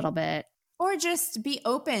ties a little bit. Or just be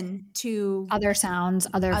open to other sounds,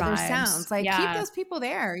 other vibes. Sounds. Like keep those people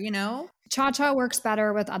there, Cha-Cha works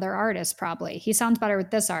better with other artists, probably. He sounds better with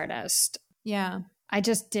this artist. Yeah. I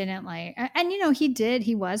just didn't like, and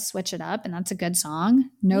he was Switch It Up, and that's a good song.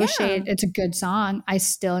 No shade. It's a good song. I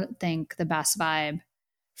still think the best vibe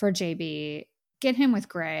for JB, get him with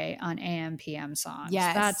Gray on AM/PM songs.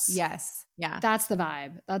 Yes. That's the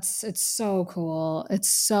vibe. It's so cool.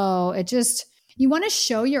 You want to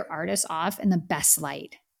show your artist off in the best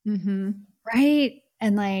light. Mm-hmm. Right.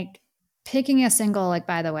 And like picking a single, like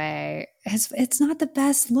By the Way, it's not the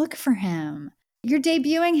best look for him. You're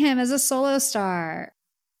debuting him as a solo star.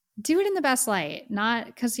 Do it in the best light, not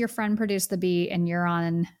because your friend produced the beat and you're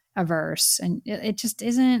on a verse. And it just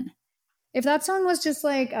isn't. If that song was just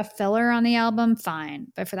like a filler on the album, fine.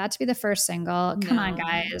 But for that to be the first single, come on,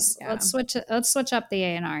 guys. Yeah. Let's switch up the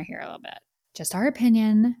A&R here a little bit. Just our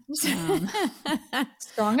opinion.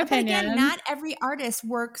 Strong opinion. Again, not every artist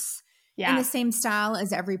works in the same style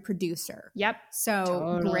as every producer. Yep.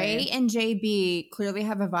 So Gray and JB clearly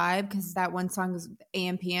have a vibe because that one song,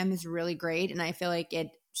 AM/PM, is really great. And I feel like it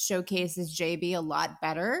showcases JB a lot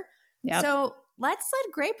better. Yep. So let's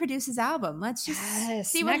let Gray produce his album. Let's just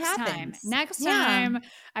see what happens. Next time,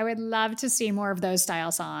 I would love to see more of those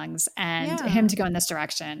style songs and him to go in this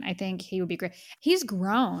direction. I think he would be great. He's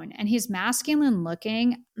grown and he's masculine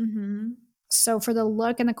looking. Mm-hmm. So for the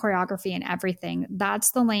look and the choreography and everything,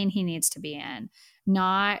 that's the lane he needs to be in,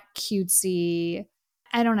 not cutesy.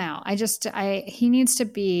 I don't know. He needs to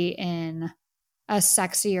be in a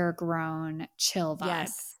sexier, grown, chill vibe.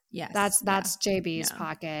 Yes. That's JB's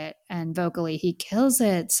pocket, and vocally he kills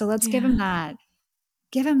it. So let's give him that.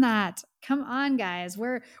 Give him that. Come on, guys.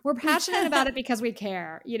 We're passionate about it because we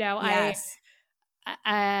care. You know,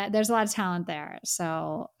 there's a lot of talent there.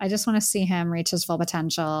 So I just want to see him reach his full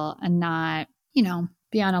potential and not, you know,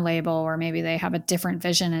 be on a label or maybe they have a different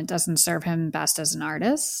vision and it doesn't serve him best as an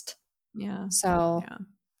artist. Yeah. So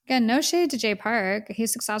again, no shade to Jay Park.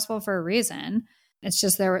 He's successful for a reason. It's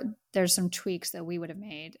just there's some tweaks that we would have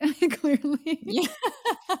made, clearly.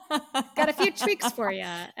 Got a few tweaks for you.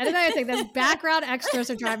 And another thing, those background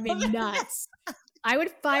extras are driving me nuts. I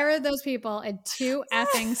would fire those people in 2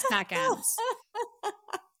 effing seconds.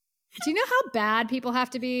 Do you know how bad people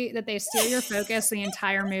have to be that they steal your focus the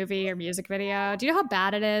entire movie or music video? Do you know how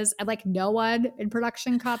bad it is? And like no one in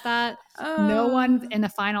production caught that. No one in the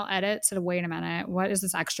final edit said, wait a minute, what is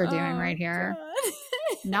this extra doing right here? God.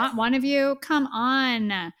 Not one of you? Come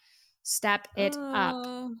on. Step it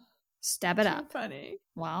up. Step it up. Too funny.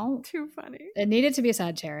 Well, too funny. It needed to be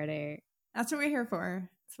said, Charity. That's what we're here for.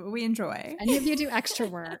 That's what we enjoy. Any of you do extra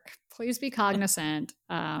work, please be cognizant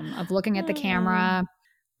of looking at the camera,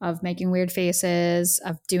 of making weird faces,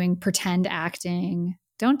 of doing pretend acting.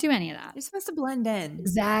 Don't do any of that. You're supposed to blend in.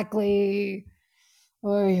 Exactly.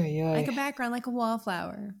 Oy, oy, oy. Like a background, like a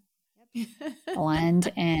wallflower.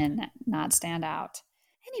 Blend in, not stand out.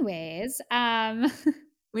 Anyways,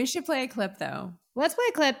 we should play a clip though. Let's play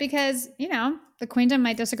a clip because, you know, the Queendom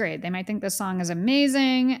might disagree. They might think this song is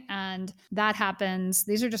amazing and that happens.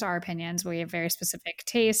 These are just our opinions. We have very specific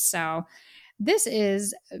tastes. So this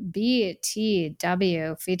is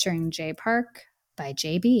BTW featuring Jay Park by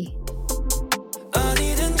JB.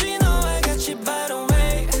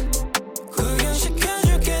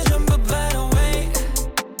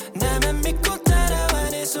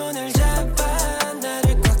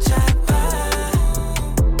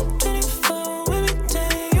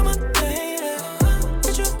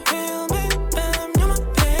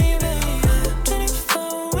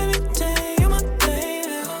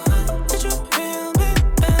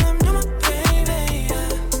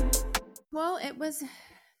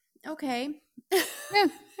 Okay. Yeah.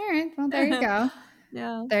 All right. Well, there you go.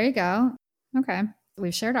 Yeah. There you go. Okay.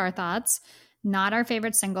 We've shared our thoughts. Not our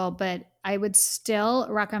favorite single, but I would still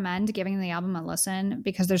recommend giving the album a listen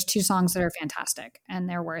because there's 2 songs that are fantastic and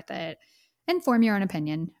they're worth it. And form your own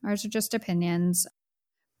opinion. Ours are just opinions,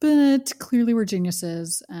 but clearly we're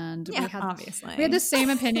geniuses. And obviously we had the same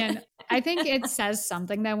opinion. I think it says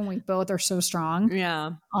something that when we both are so strong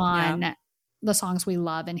on the songs we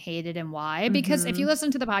love and hated and why. Because if you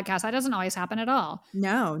listen to the podcast, that doesn't always happen at all.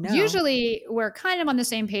 No. Usually we're kind of on the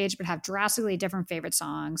same page, but have drastically different favorite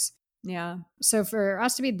songs. Yeah. So for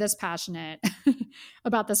us to be this passionate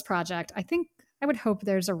about this project, I think I would hope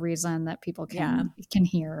there's a reason that people can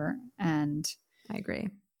hear. And I agree.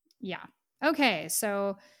 Yeah. Okay.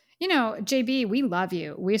 So, you know, JB, we love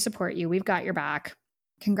you. We support you. We've got your back.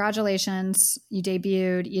 Congratulations. You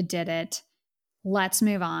debuted. You did it. Let's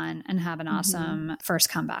move on and have an awesome first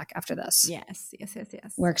comeback after this. Yes.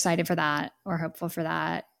 We're excited for that. We're hopeful for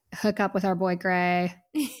that. Hook up with our boy Gray.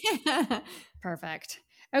 Perfect.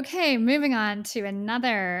 Okay, moving on to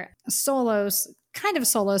another solo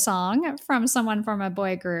song from someone from a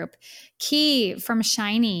boy group. Key from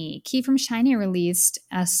SHINee. Key from SHINee released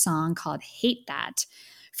a song called Hate That,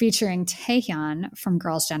 featuring Taehyun from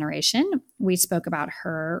Girls' Generation. We spoke about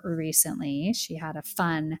her recently. She had a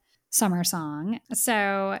fun summer song.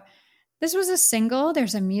 So this was a single.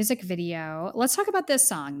 There's a music video. Let's talk about this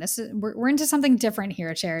song. We're into something different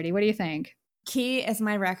here, Charity. What do you think? Key is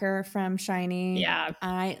my wrecker from SHINee. Yeah.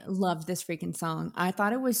 I love this freaking song. I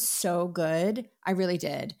thought it was so good. I really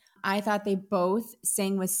did. I thought they both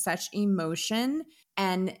sang with such emotion.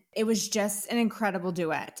 And it was just an incredible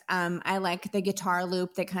duet. I like the guitar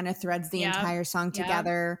loop that kind of threads the entire song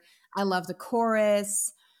together. I love the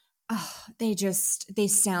chorus. Oh, they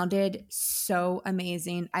sounded so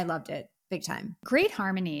amazing. I loved it big time. Great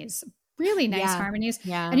harmonies, really nice harmonies.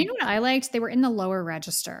 Yeah. And you know what I liked? They were in the lower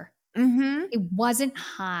register. Mm-hmm. It wasn't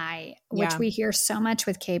high, which we hear so much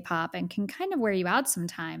with K-pop and can kind of wear you out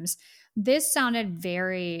sometimes. This sounded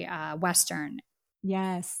very Western.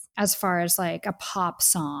 Yes. As far as like a pop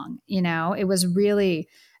song, you know, it was really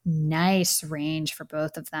nice range for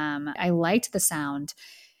both of them. I liked the sound.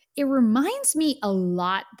 It reminds me a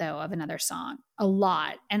lot, though, of another song, a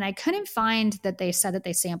lot. And I couldn't find that they said that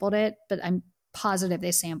they sampled it, but I'm positive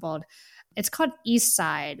they sampled. It's called East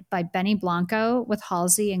Side by Benny Blanco with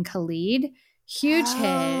Halsey and Khalid. Huge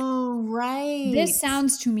hit. Oh, right. This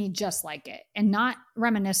sounds to me just like it and not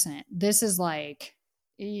reminiscent. This is like...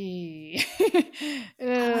 I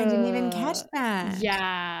didn't even catch that.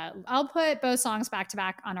 Yeah. I'll put both songs back to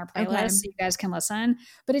back on our playlist so you guys can listen.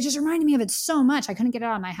 But it just reminded me of it so much. I couldn't get it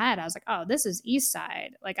out of my head. I was like, oh, this is East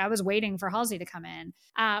Side. Like I was waiting for Halsey to come in.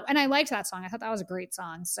 And I liked that song. I thought that was a great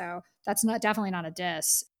song. So that's definitely not a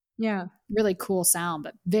diss. Yeah. Really cool sound,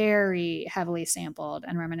 but very heavily sampled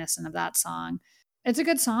and reminiscent of that song. It's a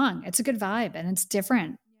good song. It's a good vibe and it's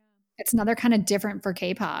different. It's another kind of different for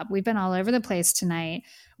K-pop. We've been all over the place tonight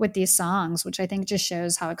with these songs, which I think just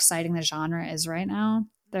shows how exciting the genre is right now.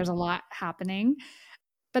 There's a lot happening,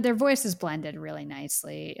 but their voices blended really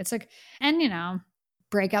nicely. It's like, and you know,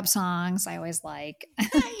 breakup songs I always like.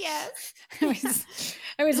 Yes.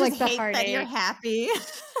 I always like the hate heartache. That you're happy.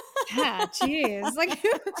 Yeah, geez. Like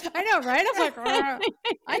I know, right? I'm like,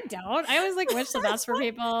 I don't. I always like wish the best for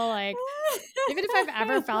people. Like even if I've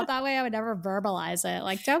ever felt that way, I would never verbalize it.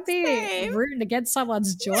 Like, don't be rooting against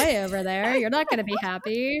someone's joy over there. You're not going to be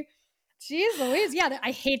happy. Jeez Louise. Yeah,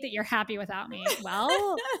 I hate that you're happy without me.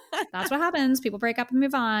 Well, that's what happens. People break up and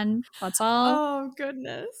move on. That's all. Oh,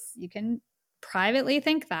 goodness. You can privately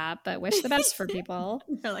think that, but wish the best for people.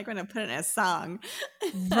 They're like, we're going to put it in a song.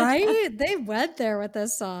 Right? They went there with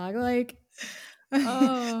this song. Like,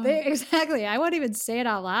 exactly. I won't even say it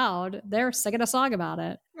out loud. They're singing a song about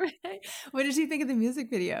it. Right. What did you think of the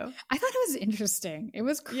music video? I thought it was interesting. It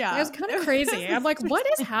was kind of crazy. I'm like, what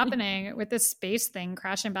is happening with this space thing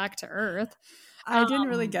crashing back to Earth? I didn't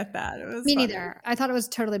really get that. It was me funny. neither. I thought it was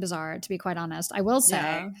totally bizarre, to be quite honest. I will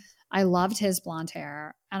say, I loved his blonde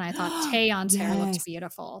hair, and I thought Taeyeon's hair looked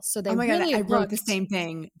beautiful. So they really I wrote the same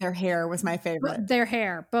thing. Their hair was my favorite. Their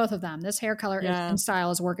hair, both of them. This hair color and style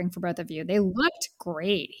is working for both of you. They looked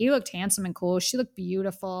great. He looked handsome and cool. She looked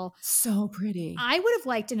beautiful. So pretty. I would have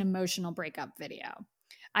liked an emotional breakup video.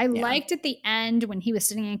 I liked at the end when he was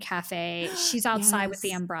sitting in a cafe. She's outside with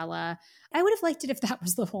the umbrella. I would have liked it if that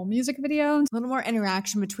was the whole music video. A little more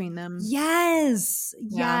interaction between them. Yes.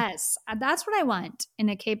 That's what I want in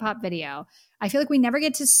a K-pop video. I feel like we never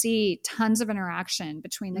get to see tons of interaction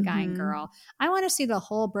between the guy and girl. I want to see the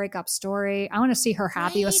whole breakup story. I want to see her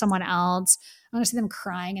happy with someone else. I want to see them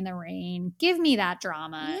crying in the rain. Give me that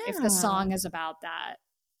drama if the song is about that.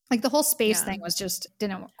 Like the whole space thing was just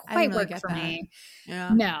didn't quite work for me. Yeah.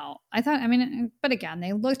 No, I thought, but again,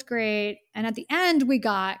 they looked great. And at the end, we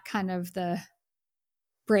got kind of the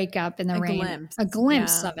breakup in the rain, a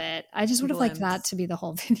glimpse of it. I just would have liked that to be the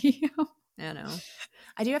whole video. I know.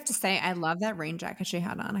 I do have to say, I love that rain jacket she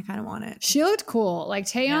had on. I kind of want it. She looked cool. Like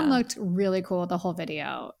Taeyeon looked really cool the whole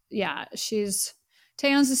video. Yeah, Taeyeon's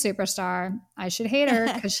a superstar. I should hate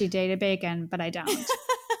her because she dated Bacon, but I don't.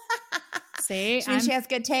 See, she has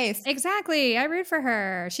good taste. Exactly. I root for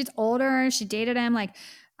her. She's older. She dated him. Like,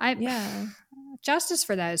 justice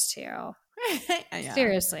for those two.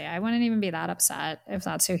 Seriously, I wouldn't even be that upset if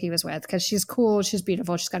that's who he was with because she's cool. She's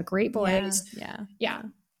beautiful. She's got a great voice. Yeah.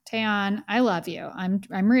 Taeyeon, I love you. I'm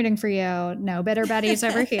rooting for you. No bitter Betties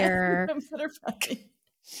over here. No bitter Betty.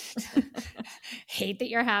 Hate that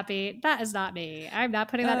you're happy. That is not me. I'm not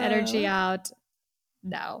putting that energy out.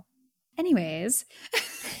 No. Anyways,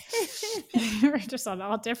 we're just on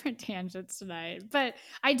all different tangents tonight, but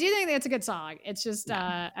I do think that's a good song. It's just,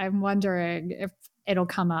 I'm wondering if it'll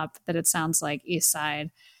come up that it sounds like East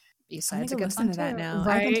Side. East Side's a good song to that now.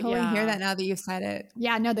 Right? I can totally hear that now that you've said it.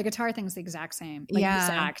 Yeah, no, the guitar thing's the exact same. Like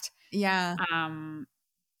exact. Yeah. I'm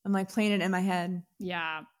like playing it in my head.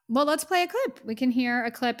 Yeah. Well, let's play a clip. We can hear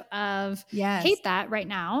a clip of Hate That right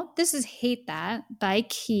now. This is Hate That by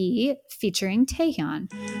Key featuring Taeyeon.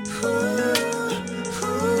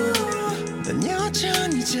 넌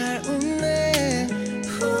여전히 잘 웃네.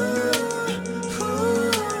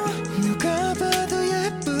 누가 봐도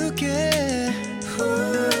예쁘게.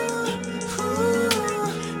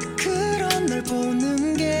 그런 널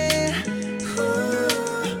보는 게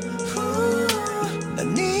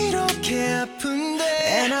아픈데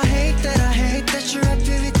And I hate that you're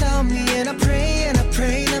happy without me And I pray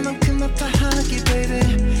나만큼 아파하길 baby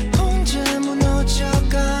혼자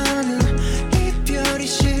무너져가는 이별이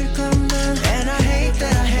싫건 난 And I hate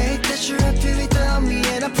that you're happy without me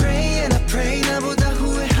And I pray 나보다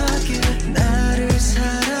후회하길 나를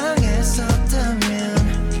사랑했었다면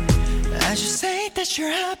I should say that you're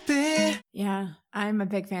happy Yeah, I'm a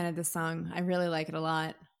big fan of this song. I really like it a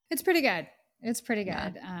lot. It's pretty good. It's pretty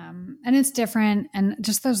good. Yeah. And it's different. And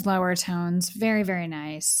just those lower tones, very, very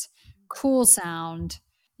nice. Cool sound.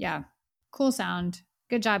 Yeah, cool sound.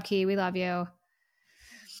 Good job, Key. We love you.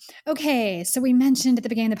 Okay, so we mentioned at the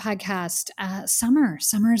beginning of the podcast, summer.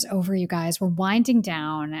 Summer's over, you guys. We're winding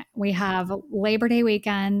down. We have Labor Day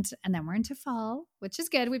weekend, and then we're into fall, which is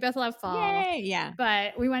good. We both love fall. Yay, yeah.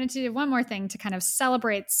 But we wanted to do one more thing to kind of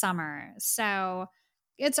celebrate summer. So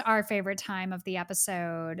it's our favorite time of the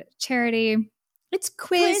episode. Charity, it's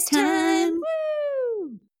quiz time.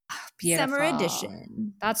 Woo! Oh, beautiful. Summer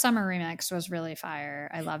edition. That summer remix was really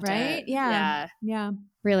fire. I loved it. Yeah.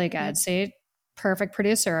 Really good. See? Perfect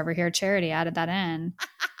producer over here, Charity, added that in.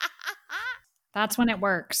 That's when it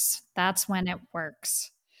works. Okay.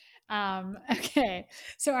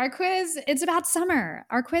 So our quiz, it's about summer.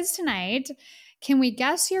 Our quiz tonight, can we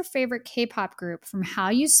guess your favorite K-pop group from how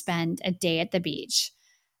you spend a day at the beach?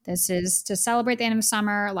 This is to celebrate the end of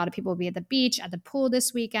summer. A lot of people will be at the beach, at the pool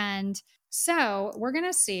this weekend. So we're going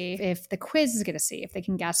to see if the quiz is going to see if they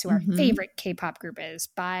can guess who our favorite K-pop group is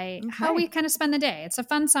by how we kind of spend the day. It's a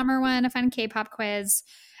fun summer one, a fun K-pop quiz.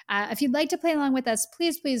 If you'd like to play along with us,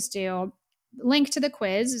 please do. Link to the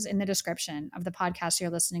quiz is in the description of the podcast you're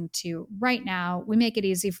listening to right now. We make it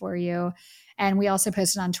easy for you. And we also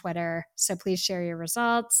post it on Twitter. So please share your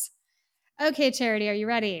results. Okay, Charity, are you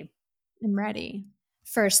ready? I'm ready.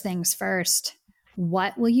 First things first.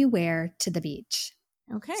 What will you wear to the beach?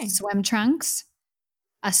 Okay. Swim trunks,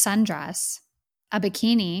 a sundress, a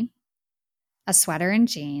bikini, a sweater and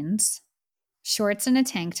jeans, shorts and a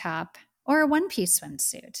tank top, or a one-piece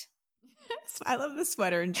swimsuit. I love the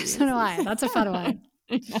sweater and jeans. So do I. That's a fun one.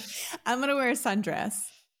 I'm going to wear a sundress.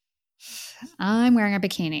 I'm wearing a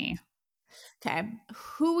bikini. Okay.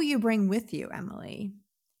 Who will you bring with you, Emily?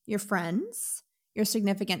 Your friends, your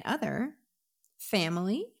significant other,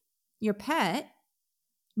 family, your pet,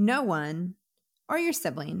 no one, or your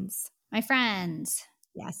siblings? My friends.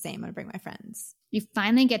 Yeah, same. I'm going to bring my friends. You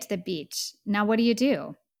finally get to the beach. Now what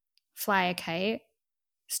do? Fly a kite,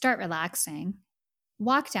 start relaxing,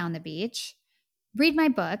 walk down the beach, read my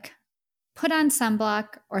book, put on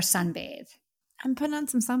sunblock, or sunbathe. I'm putting on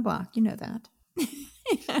some sunblock. You know that.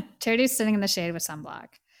 Charity's sitting in the shade with sunblock.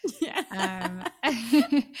 Yeah.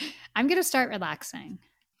 I'm going to start relaxing.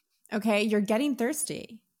 Okay, you're getting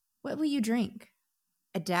thirsty. What will you drink?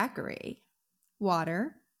 A daiquiri,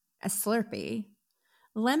 water, a Slurpee,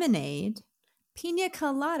 lemonade, pina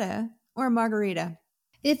colada, or a margarita?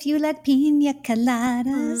 If you like pina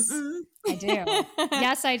coladas. I do.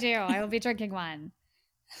 Yes, I do. I will be drinking one.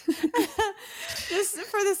 Just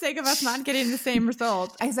for the sake of us not getting the same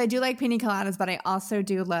result. Because I do like pina coladas, but I also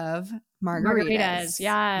do love margaritas.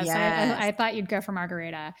 Yes. I thought you'd go for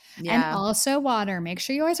margarita. Yeah. And also water. Make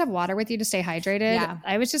sure you always have water with you to stay hydrated. Yeah.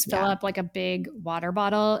 I would just fill up like a big water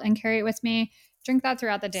bottle and carry it with me. Drink that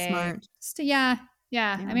throughout the day. Smart. Yeah.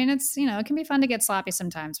 I mean, it's, it can be fun to get sloppy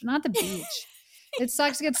sometimes, but not the beach. It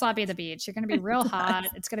sucks to get sloppy at the beach. You're going to be real hot.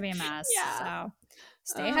 It's going to be a mess. Yeah. So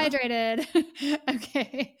stay hydrated.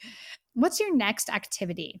 Okay. What's your next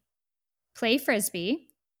activity? Play Frisbee,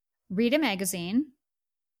 read a magazine,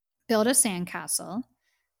 build a sandcastle,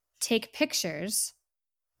 take pictures,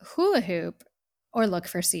 hula hoop, or look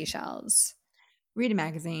for seashells? Read a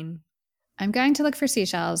magazine. I'm going to look for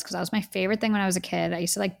seashells because that was my favorite thing when I was a kid. I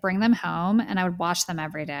used to bring them home and I would watch them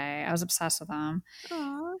every day. I was obsessed with them.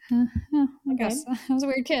 Aww. I guess I was a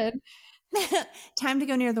weird kid. Time to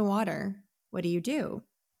go near the water. What do?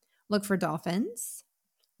 Look for dolphins,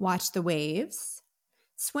 watch the waves,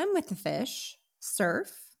 swim with the fish, surf,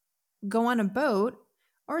 go on a boat,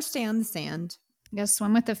 or stay on the sand. Go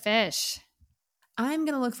swim with the fish. I'm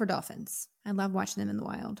going to look for dolphins. I love watching them in the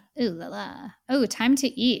wild. Ooh la la. Oh, time to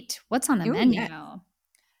eat. What's on the menu? Yeah.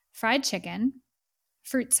 Fried chicken,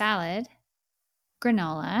 fruit salad,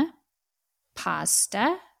 granola,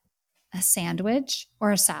 pasta, a sandwich,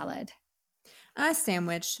 or a salad? A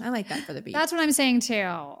sandwich. I like that for the beach. That's what I'm saying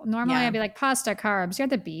too. Normally I'd be like pasta, carbs. You're at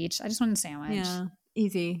the beach. I just want a sandwich. Yeah.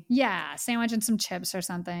 Easy. Yeah. Sandwich and some chips or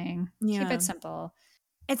something. Yeah. Keep it simple.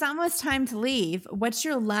 It's almost time to leave. What's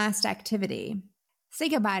your last activity? Say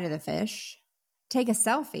goodbye to the fish. Take a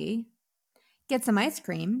selfie. Get some ice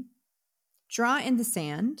cream. Draw in the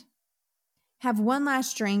sand. Have one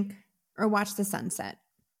last drink. or watch the sunset?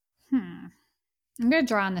 I'm going to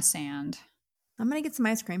draw in the sand. I'm going to get some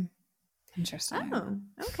ice cream. Interesting. Oh,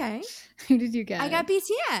 okay. Who did you get? I got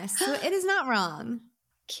BTS, so it is not wrong.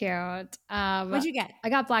 Cute. What'd you get? I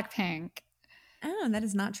got Blackpink. Oh, that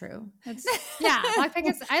is not true. Yeah, Blackpink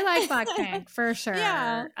is. I like Blackpink for sure.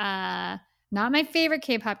 Yeah. Not my favorite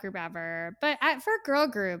K-pop group ever, but for girl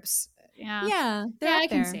groups, yeah, I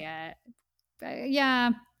can see it. But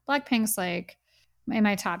yeah, Blackpink's like in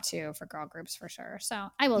my top 2 for girl groups for sure. So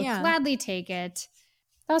I will gladly take it.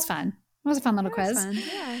 That was fun. It was a fun little quiz.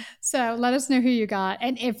 Yeah. So let us know who you got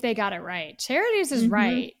and if they got it right. Charities is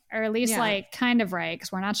right, or at least like kind of right,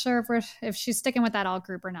 because we're not sure if she's sticking with that alt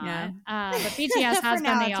group or not. Yeah. But BTS has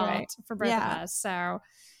been the alt for both of us. So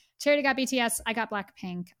Charity got BTS. I got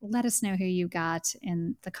Blackpink. Let us know who you got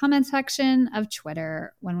in the comment section of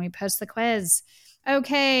Twitter when we post the quiz.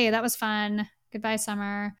 Okay, that was fun. Goodbye,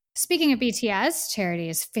 Summer. Speaking of BTS,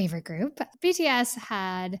 Charity's favorite group, BTS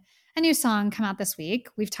had a new song come out this week.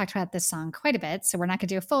 We've talked about this song quite a bit, so we're not going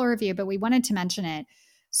to do a full review, but we wanted to mention it.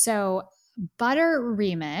 So Butter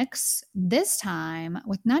remix, this time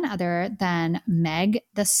with none other than Meg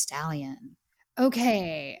Thee Stallion.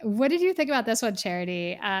 Okay, what did you think about this one,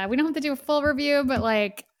 Charity? We don't have to do a full review, but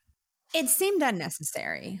like... It seemed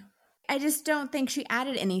unnecessary. I just don't think she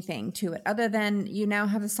added anything to it other than you now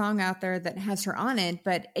have a song out there that has her on it,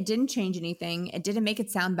 but it didn't change anything. It didn't make it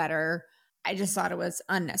sound better. I just thought it was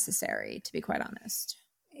unnecessary, to be quite honest.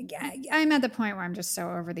 Yeah, I'm at the point where I'm just so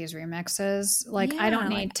over these remixes. Like, I don't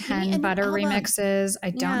need 10 Butter remixes. I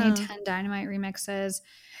don't need 10 Dynamite remixes.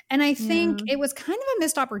 And I think it was kind of a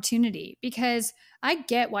missed opportunity because I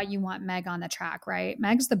get why you want Meg on the track, right?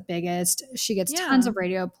 Meg's the biggest. She gets tons of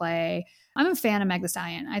radio play. I'm a fan of Meg Thee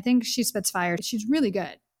Stallion. I think she spits fire. She's really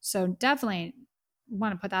good. So definitely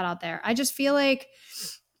want to put that out there. I just feel like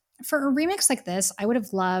for a remix like this, I would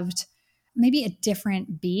have loved maybe a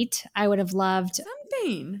different beat. I would have loved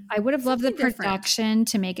something. I would have loved the production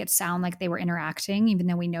to make it sound like they were interacting, even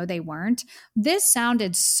though we know they weren't. This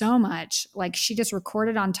sounded so much like she just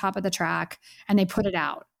recorded on top of the track and they put it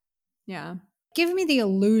out. Yeah. Give me the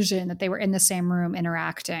illusion that they were in the same room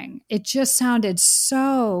interacting. It just sounded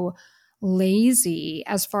so lazy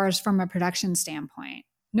as far as from a production standpoint.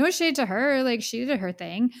 No shade to her, like she did her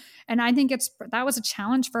thing. And I think that was a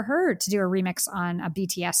challenge for her to do a remix on a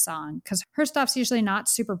BTS song because her stuff's usually not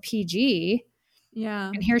super PG. Yeah.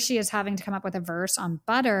 And here she is having to come up with a verse on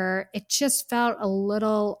Butter. It just felt a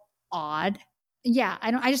little odd. Yeah,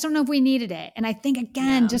 I just don't know if we needed it. And I think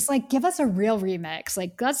again, just like give us a real remix.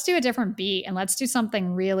 Like let's do a different beat and let's do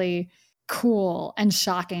something really cool and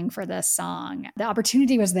shocking for this song. The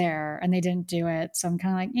opportunity was there and they didn't do it. So I'm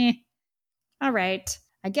kind of like, all right.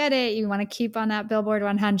 I get it. You want to keep on that Billboard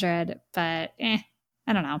 100, but I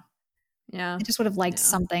don't know. Yeah. I just would have liked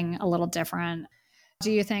something a little different.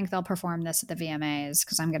 Do you think they'll perform this at the VMAs?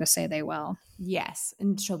 Because I'm going to say they will. Yes.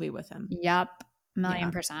 And she'll be with him. Yep.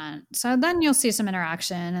 1,000,000%. So then you'll see some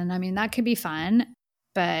interaction. And I mean, that could be fun.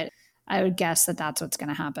 But I would guess that that's what's going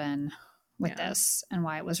to happen with this and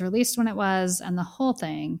why it was released when it was and the whole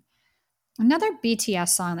thing. Another BTS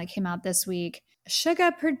song that came out this week,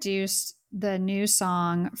 Suga produced the new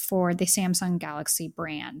song for the Samsung Galaxy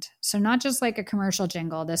brand. So not just like a commercial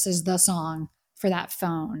jingle. This is the song for that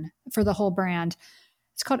phone, for the whole brand.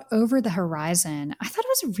 It's called Over the Horizon. I thought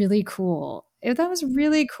it was really cool. That was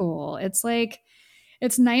really cool. It's like,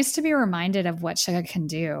 it's nice to be reminded of what Suga can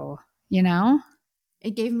do, you know?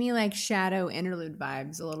 It gave me like Shadow interlude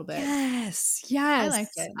vibes a little bit. Yes. I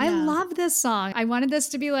liked it. I love this song. I wanted this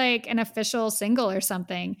to be like an official single or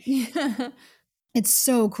something. It's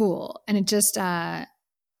so cool. And it just,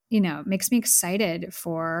 makes me excited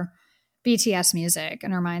for BTS music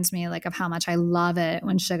and reminds me like of how much I love it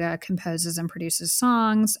when Suga composes and produces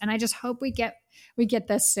songs. And I just hope we get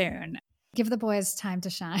this soon. Give the boys time to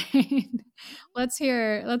shine. Let's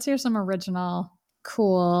hear some original,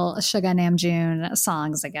 cool Suga Namjoon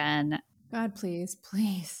songs again. God, please.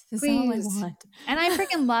 This is all I want. And I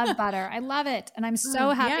freaking love Butter. I love it. And I'm so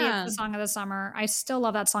happy it's the song of the summer. I still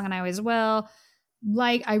love that song and I always will.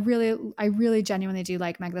 Like, I really genuinely do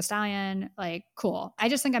like Meg Thee Stallion. Like, cool. I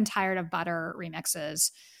just think I'm tired of Butter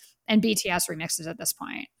remixes and BTS remixes at this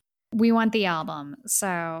point. We want the album.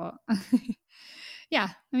 So, yeah.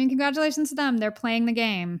 I mean, congratulations to them. They're playing the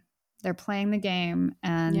game.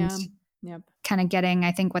 And kind of getting,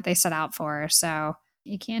 I think, what they set out for. So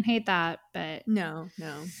you can't hate that. But no.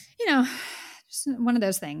 Just one of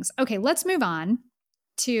those things. Okay, let's move on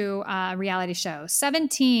to a reality show.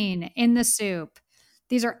 17 in the Soup.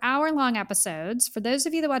 These are hour-long episodes. For those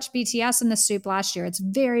of you that watched BTS in the Soup last year, it's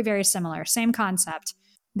very, very similar. Same concept.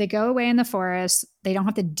 They go away in the forest. They don't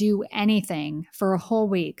have to do anything for a whole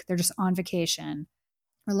week. They're just on vacation,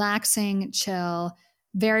 relaxing, chill,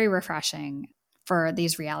 very refreshing for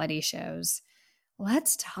these reality shows.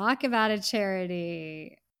 Let's talk about it,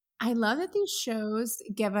 Charity. I love that these shows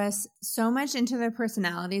give us so much into their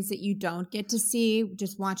personalities that you don't get to see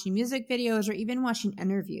just watching music videos or even watching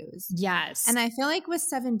interviews. Yes. And I feel like with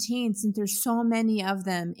 17, since there's so many of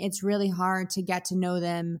them, it's really hard to get to know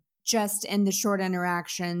them just in the short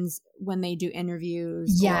interactions when they do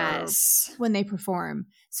interviews. Yes. Or when they perform.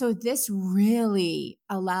 So this really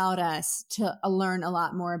allowed us to learn a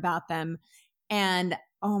lot more about them. And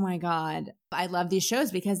oh my God, I love these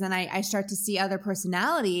shows because then I start to see other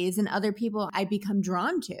personalities and other people I become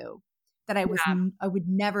drawn to that I would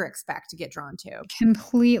never expect to get drawn to.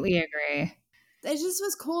 Completely agree. It just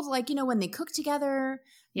was cool to, like, you know, when they cook together,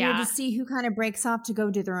 you know, to see who kind of breaks off to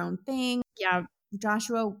go do their own thing. Yeah.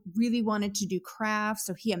 Joshua really wanted to do crafts,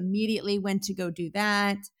 so he immediately went to go do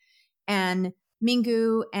that. And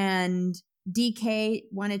Mingyu and DK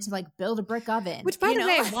wanted to like build a brick oven. Which, by the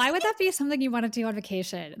way, why would that be something you want to do on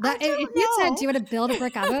vacation? If you said, "Do you want to build a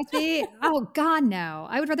brick oven with me?" Oh God, no!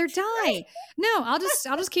 I would rather die. No, I'll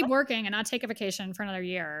just keep working and not take a vacation for another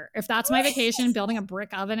year. If that's my vacation, building a brick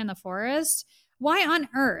oven in the forest. Why on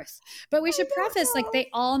earth? But we should preface, like, they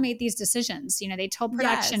all made these decisions. You know, they told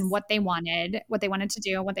production what they wanted to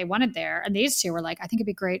do, and what they wanted there. And these two were like, I think it'd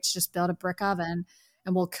be great to just build a brick oven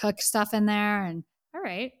and we'll cook stuff in there. And all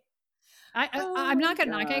right. I'm not going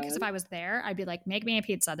to knock it because if I was there, I'd be like, make me a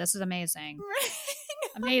pizza. This is amazing.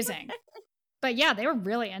 Amazing. But yeah, they were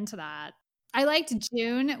really into that. I liked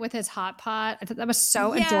June with his hot pot. I thought that was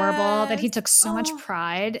so adorable that he took so much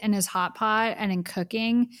pride in his hot pot and in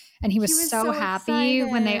cooking. And he was so happy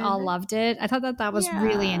excited when they all loved it. I thought that was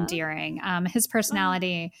really endearing. His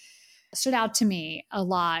personality stood out to me a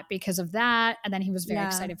lot because of that. And then he was very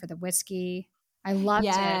excited for the whiskey. I loved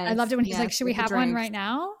it. I loved it when he's like, should we have one right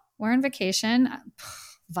now? We're on vacation.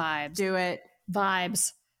 Vibes. Do it.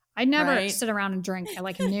 Vibes. I never sit around and drink at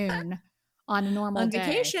like noon on a normal day.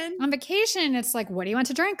 Vacation. On vacation, it's like, what do you want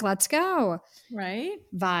to drink? Let's go. Right?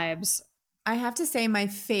 Vibes. I have to say my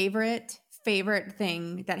favorite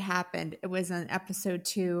thing that happened, it was on episode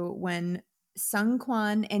 2 when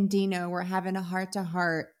Seungkwan and Dino were having a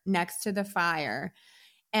heart-to-heart next to the fire.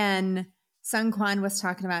 And Seungkwan was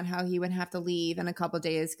talking about how he would have to leave in a couple of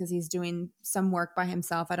days because he's doing some work by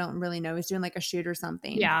himself. I don't really know. He's doing like a shoot or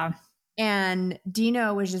something. Yeah. And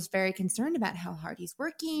Dino was just very concerned about how hard he's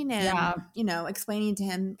working and, you know, explaining to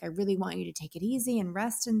him, I really want you to take it easy and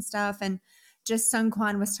rest and stuff. And just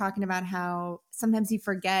Seungkwan was talking about how sometimes he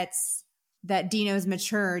forgets that Dino's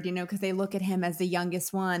matured, you know, because they look at him as the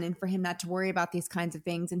youngest one and for him not to worry about these kinds of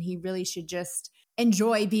things. And he really should just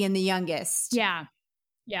enjoy being the youngest. Yeah.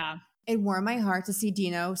 Yeah. It warmed my heart to see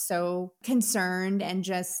Dino so concerned and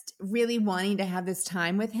just really wanting to have this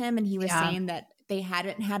time with him. And he was saying that they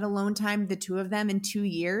hadn't had alone time, the two of them, in 2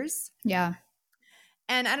 years. Yeah.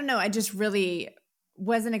 And I don't know, I just really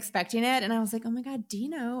wasn't expecting it. And I was like, oh my God,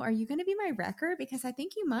 Dino, are you going to be my wrecker? Because I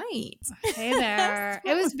think you might. Hey there.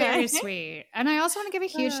 It was very sweet. And I also want to give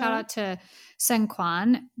a huge shout out to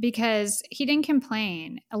Seungkwan because he didn't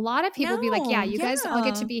complain. A lot of people would be like, yeah, you guys all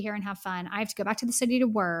get to be here and have fun. I have to go back to the city to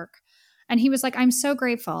work. And he was like, I'm so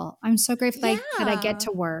grateful. I'm so grateful that I get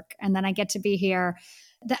to work and then I get to be here.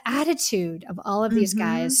 The attitude of all of these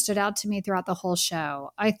guys stood out to me throughout the whole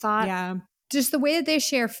show. I thought just the way that they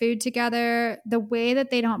share food together, the way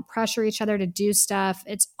that they don't pressure each other to do stuff.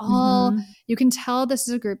 It's all, you can tell this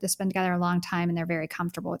is a group that's been together a long time and they're very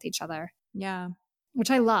comfortable with each other. Yeah.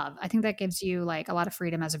 Which I love. I think that gives you like a lot of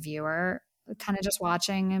freedom as a viewer, kind of just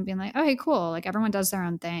watching and being like, oh, hey, cool. Like everyone does their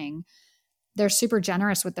own thing. They're super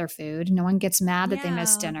generous with their food. No one gets mad that they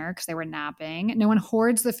missed dinner because they were napping. No one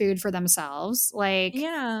hoards the food for themselves. Like,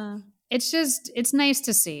 it's nice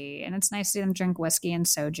to see. And it's nice to see them drink whiskey and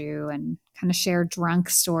soju and kind of share drunk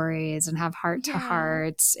stories and have heart to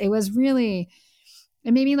hearts. It was really,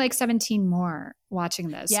 it made me like 17 more watching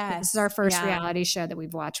this. Yes. This is our first reality show that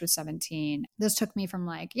we've watched with 17. This took me from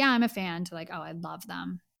like, yeah, I'm a fan to like, oh, I love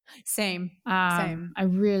them. Same. I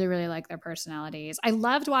really, really like their personalities. I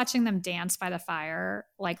loved watching them dance by the fire,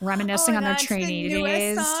 like reminiscing on their trainee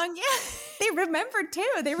days. Song. Yeah. They remembered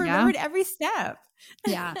too. They remembered every step.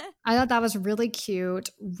 Yeah. I thought that was really cute,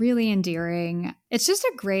 really endearing. It's just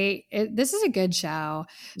this is a good show.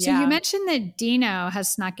 So you mentioned that Dino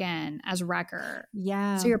has snuck in as Wrecker.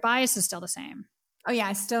 Yeah. So your bias is still the same. Oh yeah.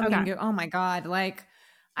 I still think, oh my God. Like,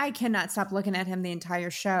 I cannot stop looking at him the entire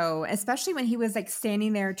show, especially when he was like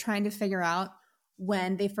standing there trying to figure out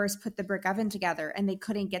when they first put the brick oven together and they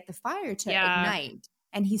couldn't get the fire to ignite.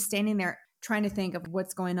 And he's standing there trying to think of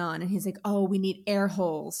what's going on. And he's like, oh, we need air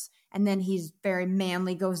holes. And then he's very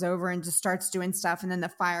manly, goes over and just starts doing stuff. And then the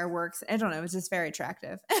fireworks. I don't know. It was just very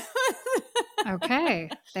attractive. Okay.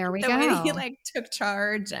 There we the go. way he like took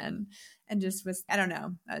charge and just was, I don't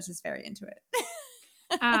know. I was just very into it.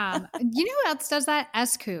 You know who else does that?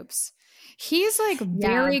 S. Coops. He's like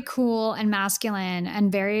very cool and masculine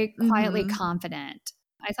and very quietly confident.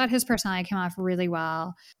 I thought his personality came off really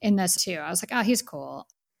well in this too. I was like, oh, he's cool.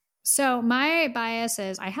 So my bias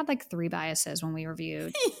is, I had like 3 biases when we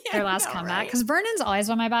reviewed their last comeback, because Vernon's always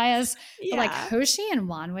been my bias. But like Hoshi and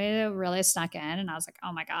Wanwoo really snuck in, and I was like,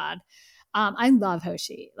 oh my God. I love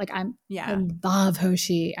Hoshi. Like I love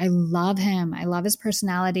Hoshi. I love him. I love his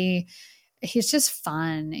personality. He's just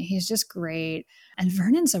fun. He's just great. And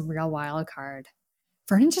Vernon's a real wild card.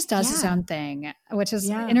 Vernon just does his own thing, which is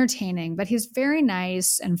entertaining, but he's very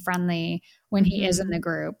nice and friendly when he is in the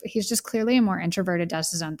group. He's just clearly a more introverted,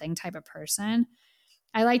 does his own thing type of person.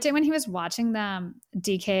 I liked it when he was watching them,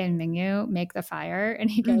 DK and Mingyu, make the fire,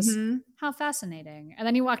 and he goes, how fascinating. And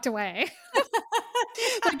then he walked away.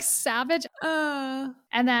 Like savage. And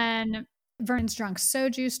then Vernon's drunk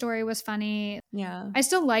soju story was funny. Yeah. I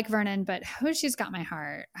still like Vernon, but Hoshi's got my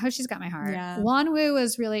heart. Yeah. Wanwoo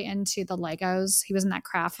was really into the Legos. He was in that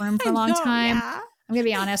craft room for a long time. Yeah. I'm going to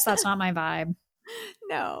be honest, that's not my vibe.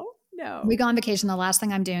 No. We go on vacation. The last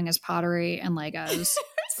thing I'm doing is pottery and Legos.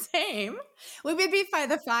 Same. We would be by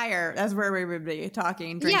the fire. That's where we would be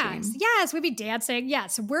talking, drinking. Yes. We'd be dancing.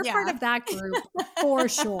 Yes. We're part of that group for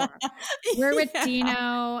sure. We're with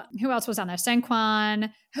Dino. Who else was on there?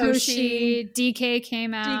 Senquan, Hoshi, DK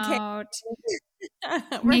came out.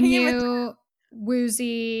 Mingyu,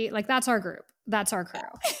 Woozy. Like that's our group. That's our crew.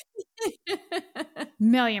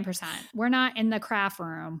 1,000,000%. We're not in the craft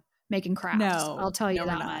room making crafts. No, I'll tell you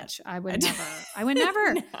that much. I would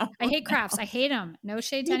never. No. I hate crafts. I hate them. No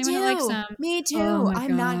shade to anyone who likes them. Me too. Oh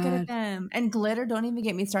I'm not good at them. And glitter, don't even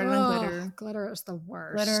get me started on glitter. Glitter is the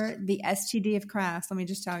worst. Glitter, the STD of crafts. Let me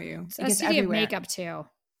just tell you. It's STD everywhere. Of makeup too. All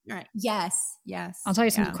right. Yes. I'll tell you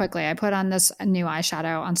something quickly. I put on this new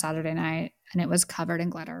eyeshadow on Saturday night and it was covered in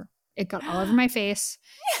glitter. It got all over my face.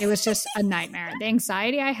 It was just a nightmare. The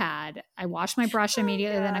anxiety I had. I washed my brush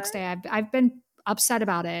immediately the next day. I've been upset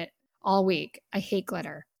about it all week. I hate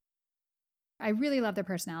glitter. I really love their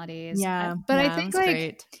personalities. Yeah. But I think like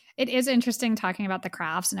great. It is interesting talking about the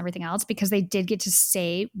crafts and everything else because they did get to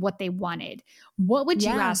say what they wanted. What would you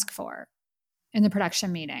ask for in the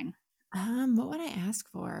production meeting? What would I ask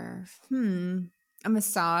for? A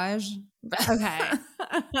massage. Okay.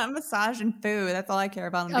 A massage and food. That's all I care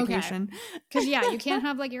about on vacation. Because you can't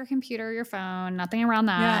have like your computer, or your phone, nothing around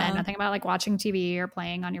that. Nothing about like watching TV or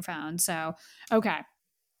playing on your phone. So, okay.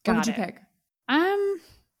 What would you pick?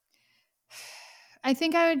 I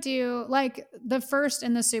think I would do like the first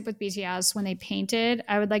in the soup with BTS when they painted.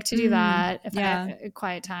 I would like to do that if I had a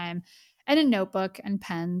quiet time, and a notebook and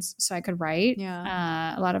pens so I could write.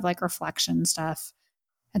 A lot of like reflection stuff.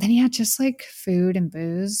 And then just like food and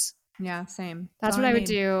booze. Yeah, same. That's what I would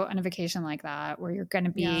do on a vacation like that, where you're going to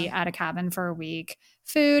be at a cabin for a week.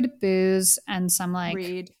 Food, booze, and some like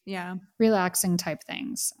relaxing type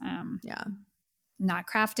things. Not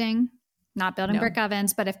crafting, not building brick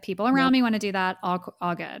ovens, but if people around me want to do that,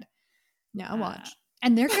 all good. Yeah, I'll watch.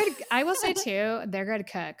 And they're good. I will say too, they're good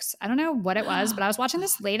cooks. I don't know what it was, but I was watching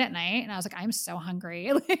this late at night and I was like, I'm so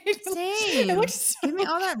hungry. Same. Give me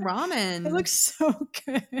all that ramen. It looks so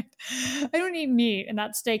good. I don't eat meat and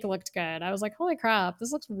that steak looked good. I was like, holy crap,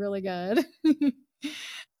 this looks really good.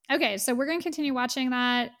 Okay, so we're going to continue watching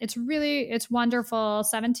that. It's wonderful.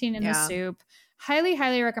 17 in the soup. Highly,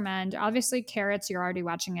 highly recommend. Obviously, Carrots, you're already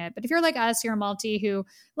watching it. But if you're like us, you're a multi who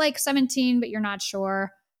like 17, but you're not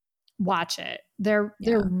sure, watch it. They're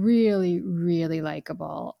really, really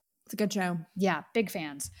likable. It's a good show. Yeah, big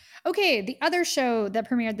fans. Okay, the other show that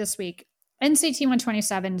premiered this week, NCT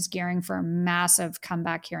 127 is gearing for a massive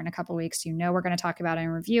comeback here in a couple weeks. We're going to talk about it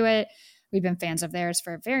and review it. We've been fans of theirs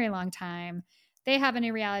for a very long time. They have a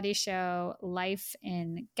new reality show, Life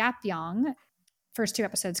in Gapyeong. First 2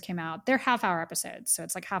 episodes came out. They're half-hour episodes, so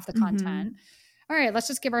it's like half the content. All right, let's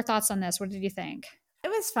just give our thoughts on this. What did you think? It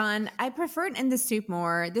was fun. I preferred In the Soup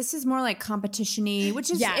more. This is more like competition-y,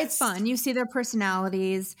 which is it's fun. You see their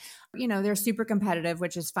personalities. They're super competitive,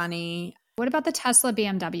 which is funny. What about the Tesla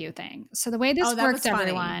BMW thing? So the way this worked,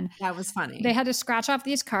 everyone. That was funny. They had to scratch off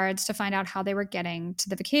these cards to find out how they were getting to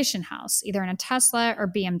the vacation house, either in a Tesla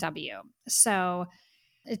or BMW. So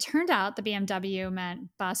it turned out the BMW meant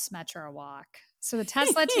bus, metro, walk. So the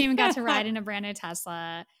Tesla team got to ride in a brand new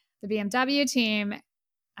Tesla. The BMW team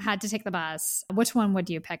had to take the bus. Which one would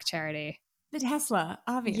you pick, Charity? The Tesla,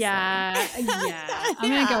 obviously. Yeah. I'm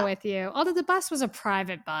going to go with you. Although the bus was a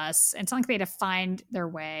private bus. It's not like they had to find their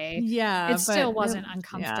way. Yeah. It still wasn't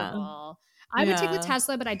uncomfortable. I would take the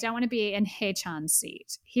Tesla, but I don't want to be in Hae-chan's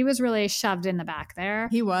seat. He was really shoved in the back there.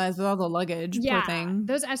 He was with all the luggage. Yeah. Poor thing.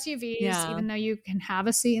 Those SUVs, even though you can have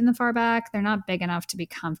a seat in the far back, they're not big enough to be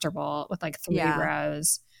comfortable with like 3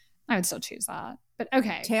 rows. I would still choose that. But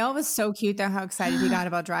okay. Tail was so cute though, how excited he got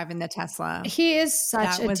about driving the Tesla. He is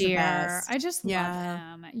such a dear. I just love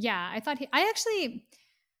him. Yeah. I actually,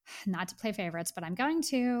 not to play favorites, but I'm going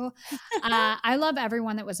to. I love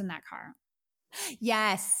everyone that was in that car.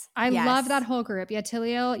 Yes. I love that whole group. You had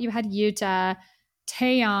Taeil, you had Yuta,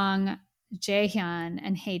 Taeyong, Jaehyun,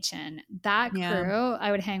 and Haechan. That crew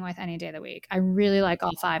I would hang with any day of the week. I really like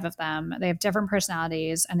all 5 of them. They have different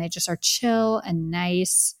personalities and they just are chill and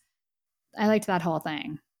nice. I liked that whole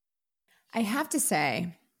thing. I have to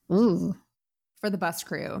say, for the bus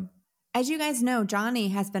crew, as you guys know, Johnny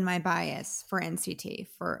has been my bias for NCT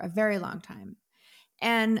for a very long time.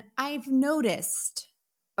 And I've noticed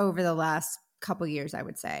over the last couple years, I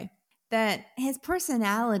would say, that his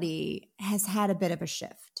personality has had a bit of a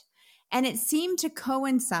shift. And it seemed to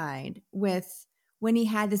coincide with when he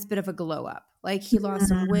had this bit of a glow up. Like he lost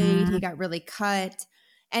some weight, he got really cut.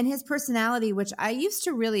 And his personality, which I used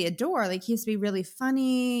to really adore, like he used to be really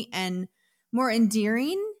funny and more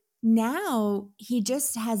endearing. Now he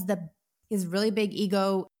just has his really big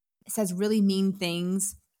ego, says really mean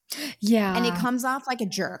things. Yeah. And he comes off like a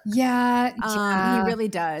jerk. Yeah. He really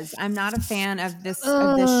does. I'm not a fan of this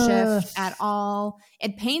shift at all.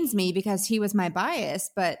 It pains me because he was my bias,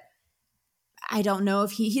 but I don't know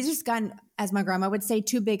if he's just gotten, as my grandma would say,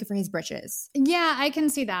 too big for his britches. Yeah, I can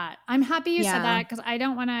see that. I'm happy you said that because I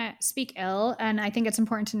don't want to speak ill. And I think it's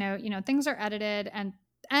important to note, things are edited and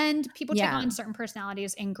people take on certain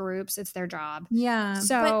personalities in groups. It's their job. Yeah.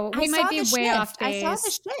 So we might be way off base. I saw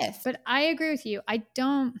the shift. But I agree with you.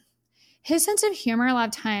 His sense of humor a lot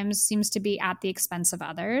of times seems to be at the expense of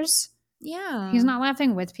others. Yeah. He's not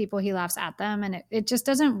laughing with people. He laughs at them. And it just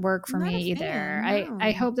doesn't work for me either. No.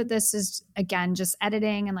 I hope that this is, again, just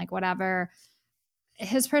editing and like whatever.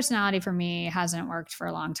 His personality for me hasn't worked for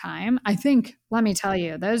a long time. I think, let me tell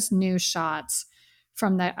you, those new shots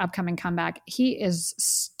from the upcoming comeback, he is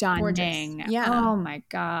stunning. Gorgeous. Yeah. Oh my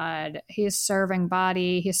God. He's serving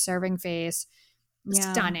body. He's serving face.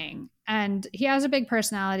 Yeah. Stunning. And he has a big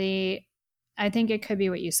personality. I think it could be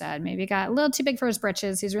what you said. Maybe got a little too big for his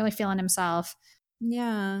britches. He's really feeling himself.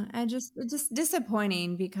 Yeah. It's just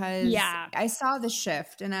disappointing because I saw the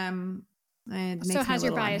shift and so has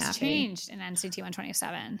your bias changed in NCT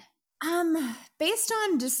 127? Based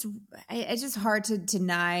on it's just hard to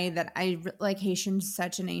deny that I like Haechan's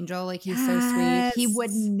such an angel. Like he's so sweet. He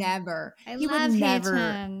would never,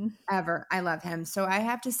 Haechan. Ever. I love him. So I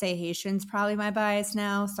have to say Haechan's probably my bias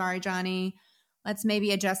now. Sorry, Johnny. Let's maybe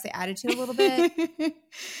adjust the attitude a little bit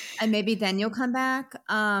and maybe then you'll come back.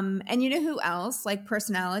 And you know who else, like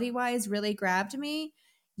personality wise, really grabbed me?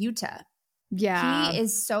 Yuta. Yeah. He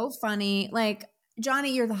is so funny. Like,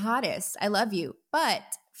 Johnny, you're the hottest. I love you. But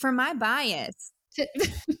for my bias,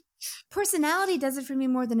 personality does it for me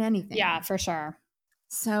more than anything. Yeah, for sure.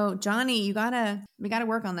 So Johnny, we gotta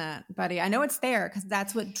work on that, buddy. I know it's there because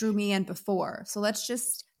that's what drew me in before. So let's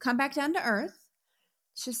just come back down to earth.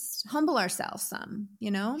 Just humble ourselves some,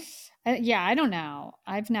 I don't know.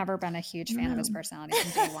 I've never been a huge fan of his personality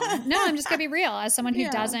from day one. No, I'm just gonna be real. As someone who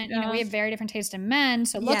doesn't, we have very different taste in men.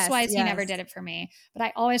 So looks wise, he never did it for me. But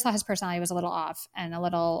I always thought his personality was a little off and a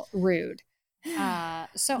little rude.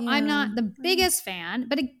 I'm not the biggest fan.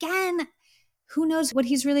 But again, who knows what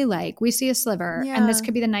he's really like? We see a sliver, and this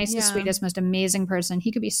could be the nicest, sweetest, most amazing person.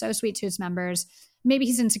 He could be so sweet to his members. Maybe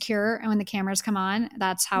he's insecure, and when the cameras come on,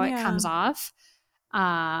 that's how it comes off. So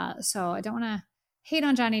I don't want to hate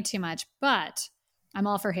on Johnny too much, but I'm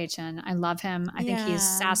all for Haechan. I love him. I think he's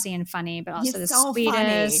sassy and funny, but also he's the so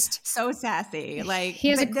sweetest. Funny. So sassy. Like he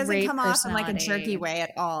has a doesn't great come off in like a jerky way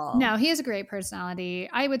at all. No, he has a great personality.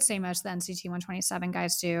 I would say most of the NCT 127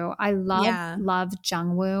 guys do. I love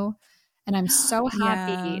Jungwoo. And I'm so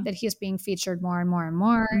happy that he's being featured more and more and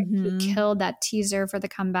more. Mm-hmm. He killed that teaser for the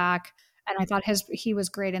comeback. And I thought he was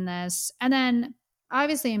great in this. And then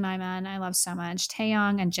obviously, in my man, I love so much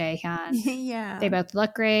Taeyong and Jaehyun. Yeah. They both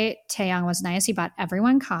look great. Taeyong was nice. He bought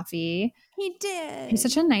everyone coffee. He did. He's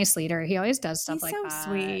such a nice leader. He always does stuff like that.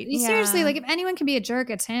 Sweet. Seriously, like if anyone can be a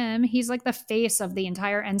jerk, it's him. He's like the face of the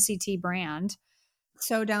entire NCT brand.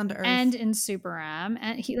 So down to earth. And in Super M.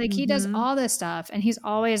 And he does all this stuff. And he's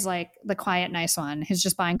always like the quiet, nice one who's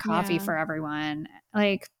just buying coffee for everyone.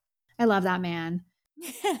 Like, I love that man.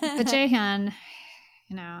 But Jaehyun,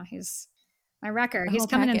 he's My record. He's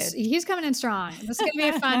coming in strong. This is going to be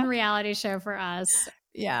a fun reality show for us.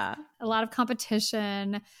 Yeah. A lot of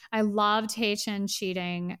competition. I loved Haitian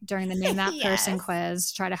cheating during the Name That Person quiz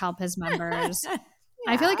to try to help his members. Yeah.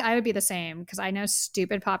 I feel like I would be the same because I know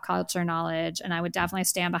stupid pop culture knowledge and I would definitely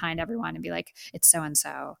stand behind everyone and be like, it's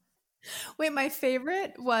so-and-so. Wait, my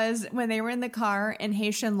favorite was when they were in the car and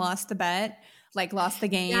Haitian lost the bet. Like lost the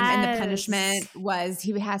game and the punishment was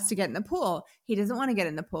he has to get in the pool. He doesn't want to get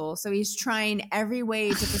in the pool. So he's trying every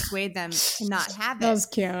way to persuade them to not have it. That was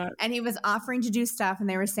cute. And he was offering to do stuff and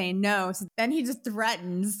they were saying no. So then he just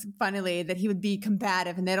threatens, funnily, that he would be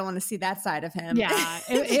combative and they don't want to see that side of him. Yeah,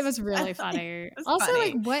 it was really funny. Also,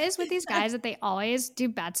 funny. Like, what is with these guys that they always do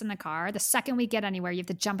bets in the car? The second we get anywhere, you have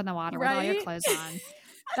to jump in the water with all your clothes on.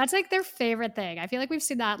 That's like their favorite thing. I feel like we've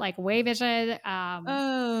seen that like Way Vision,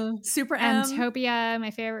 Super M. Antopia, my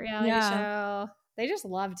favorite reality show. They just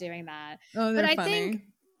love doing that. Oh, they're funny. I think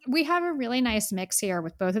we have a really nice mix here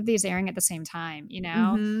with both of these airing at the same time. You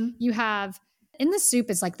know, you have In the Soup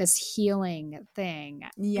is like this healing thing.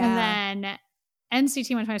 Yeah. And then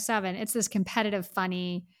NCT 127, it's this competitive,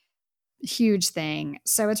 funny, huge thing.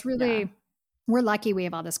 So it's really, we're lucky we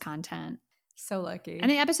have all this content. So lucky.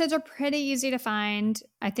 And the episodes are pretty easy to find.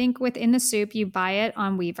 I think with In the Soup, you buy it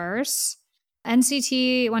on Weverse.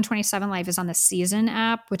 NCT 127 Life is on the Season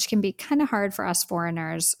app, which can be kind of hard for us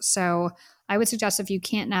foreigners. So I would suggest if you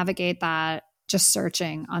can't navigate that, just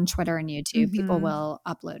searching on Twitter and YouTube, people will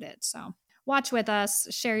upload it. So watch with us,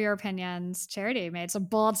 share your opinions. Charity made some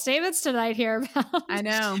bold statements tonight here about, I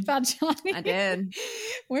know. about Johnny. I did.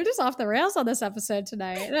 We're just off the rails on this episode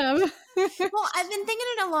tonight. Well, I've been thinking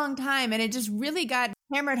it a long time and it just really got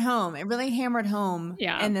hammered home. It really hammered home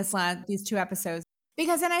in these 2 episodes.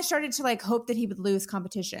 Because then I started to like hope that he would lose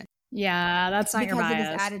competition. Yeah, that's not your bias. Because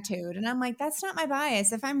of his attitude. And I'm like, that's not my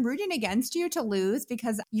bias. If I'm rooting against you to lose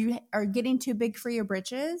because you are getting too big for your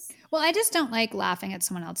britches. Well, I just don't like laughing at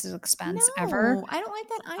someone else's expense ever. I don't like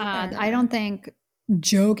that either. I don't think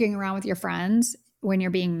joking around with your friends when you're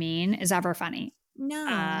being mean is ever funny.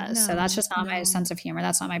 No. So that's just not my sense of humor.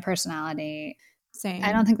 That's not my personality. Same.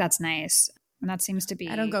 I don't think that's nice. And that seems to be.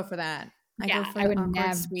 I don't go for that. I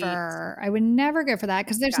would never go for that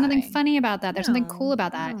because there's nothing funny about that. There's nothing cool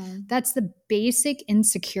about that. That's the basic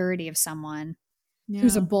insecurity of someone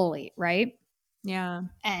who's a bully, right? Yeah.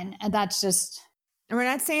 And that's just. And we're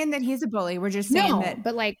not saying that he's a bully. We're just saying that.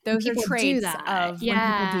 But like those are traits of when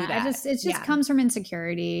people do that. It just comes from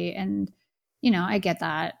insecurity, and I get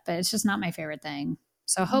that, but it's just not my favorite thing.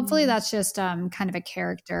 So hopefully that's just kind of a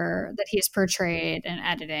character that he's portrayed in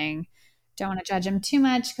editing. Don't want to judge him too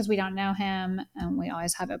much because we don't know him and we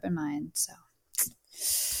always have open minds. So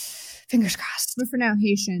fingers crossed. But for now,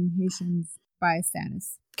 Haitian's bias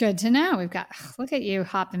status. Good to know. We've got, look at you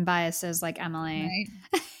hopping biases like Emily.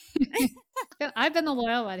 Right? I've been the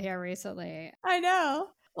loyal one here recently. I know.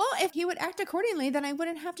 Well, if he would act accordingly, then I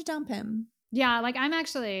wouldn't have to dump him. Yeah, like I'm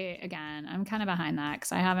actually, again, I'm kind of behind that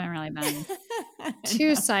because I haven't really been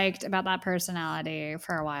too psyched about that personality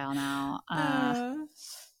for a while now.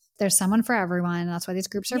 There's someone for everyone. That's why these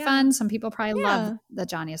groups are fun. Some people probably love that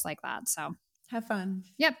Johnny is like that. So have fun.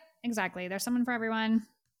 Yep, exactly. There's someone for everyone.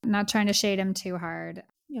 I'm not trying to shade him too hard.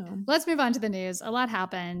 Yeah. Let's move on to the news. A lot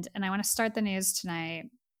happened, and I want to start the news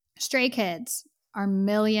tonight. Stray Kids are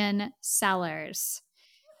million sellers.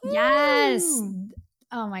 Woo! Yes.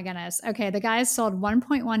 Oh my goodness. Okay, the guys sold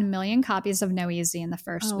 1.1 million copies of No Easy in the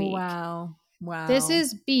first week. Wow. This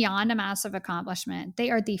is beyond a massive accomplishment.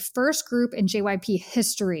 They are the first group in JYP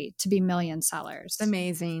history to be million sellers.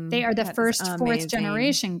 Amazing. They are the first 4th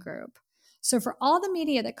generation group. So for all the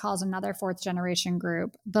media that calls another 4th generation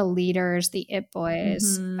group the leaders, the It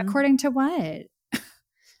Boys, according to what?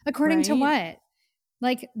 According to what?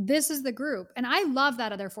 Like, this is the group. And I love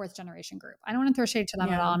that other 4th generation group. I don't want to throw shade to them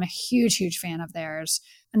at all. I'm a huge, huge fan of theirs.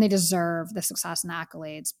 And they deserve the success and the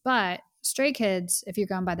accolades. But Stray Kids, if you're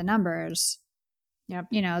going by the numbers,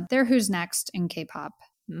 they're who's next in K-pop.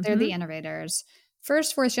 They're the innovators.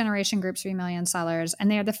 First 4th generation group to be million sellers. And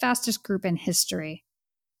they are the fastest group in history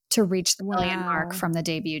to reach the million mark from the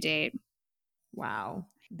debut date. Wow.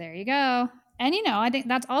 There you go. And, I think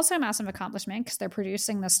that's also a massive accomplishment because they're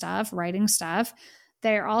producing the stuff, writing stuff.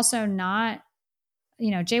 They're also not,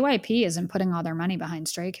 JYP isn't putting all their money behind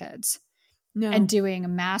Stray Kids and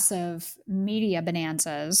doing massive media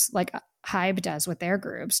bonanzas like Hybe does with their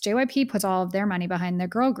groups. JYP puts all of their money behind their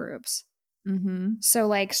girl groups. So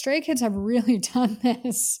like Stray Kids have really done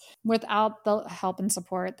this without the help and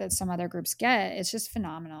support that some other groups get. It's just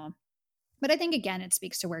phenomenal. But I think, again, it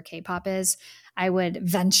speaks to where K-pop is. I would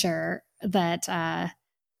venture that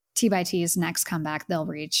T.byT's next comeback, they'll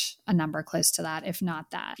reach a number close to that, if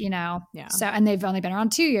not that, you know? Yeah. So, and they've only been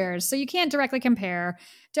around 2 years, so you can't directly compare.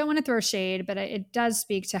 Don't want to throw shade, but it does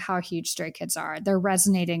speak to how huge Stray Kids are. They're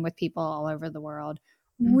resonating with people all over the world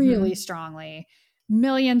really strongly.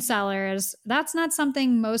 Million sellers. That's not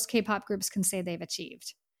something most K-pop groups can say they've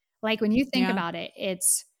achieved. Like when you think about it,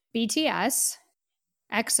 it's BTS,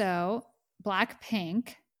 EXO,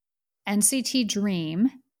 Blackpink, NCT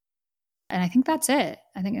Dream, and I think that's it.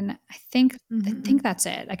 I think that's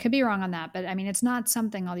it. I could be wrong on that, but I mean, it's not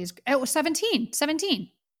something all these. It was 17.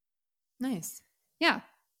 Nice. Yeah.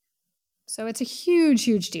 So it's a huge,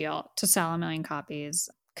 huge deal to sell 1 million copies.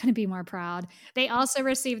 Couldn't be more proud. They also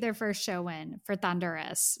received their first show win for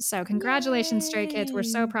Thunderous. So congratulations, Stray Kids. We're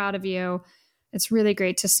so proud of you. It's really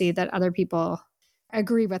great to see that other people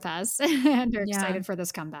agree with us and are excited for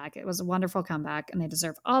this comeback. It was a wonderful comeback and they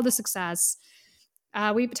deserve all the success.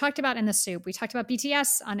 We talked about In the Soup. We talked about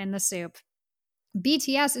BTS on In the Soup.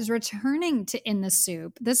 BTS is returning to In the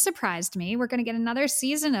Soup. This surprised me. We're going to get another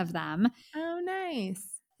season of them. Oh, nice.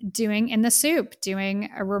 Doing In the Soup, doing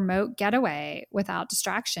a remote getaway without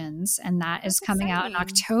distractions. And that's coming out in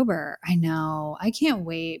October. I know. I can't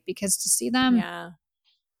wait because to see them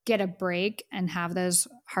get a break and have those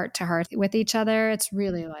heart to heart with each other, it's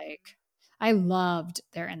really like, I loved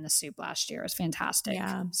their In the Soup last year. It was fantastic.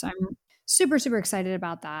 Yeah. So I'm super, super excited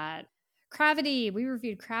about that. Cravity. We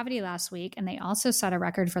reviewed Cravity last week, and they also set a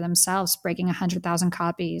record for themselves, breaking 100,000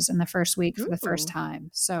 copies in the first week for the first time.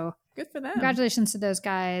 So good for them. Congratulations to those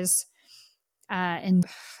guys. And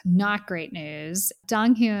not great news.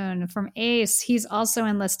 Donghyun from Ace, he's also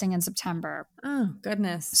enlisting in September. Oh,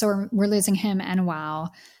 goodness. So we're losing him and WOW.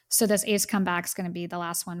 So this Ace comeback is going to be the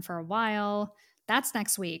last one for a while. That's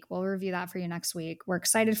next week. We'll review that for you next week. We're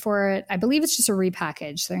excited for it. I believe it's just a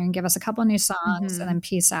repackage. They're going to give us a couple new songs and then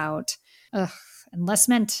peace out. Ugh,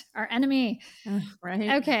 enlistment, our enemy.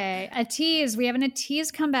 Right. Okay, a tease. We have a tease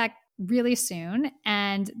comeback really soon.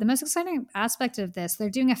 And the most exciting aspect of this, they're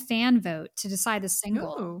doing a fan vote to decide the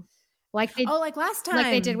single. Ooh. Like last time. Like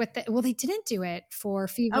they did with they didn't do it for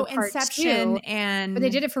Fever Part Inception 2. But they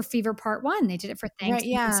did it for Fever Part 1. They did it for Thanks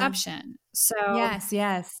and Inception. So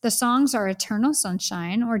yes. The songs are Eternal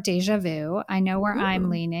Sunshine or Deja Vu. I know where I'm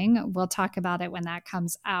leaning. We'll talk about it when that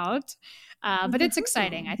comes out. But it's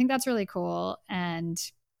exciting. I think that's really cool. And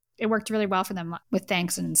it worked really well for them with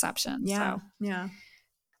Thanks and Inception. Yeah. So yeah.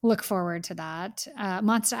 Look forward to that.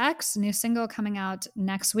 Monsta X, new single coming out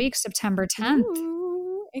next week, September 10th.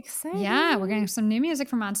 Ooh, exciting. Yeah, we're getting some new music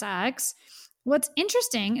from Monsta X. What's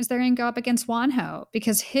interesting is they're going to go up against Wonho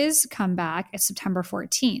because his comeback is September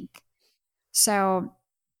 14th. So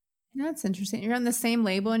that's interesting. You're on the same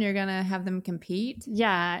label and you're going to have them compete?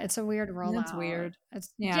 Yeah, it's a weird rollout. That's weird.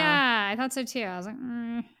 Yeah, I thought so too. I was like,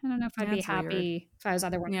 I don't know if I'd be happy if I was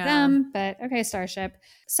either one of them, but okay, Starship.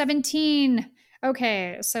 17.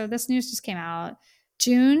 Okay, so this news just came out.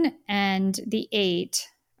 June and the 8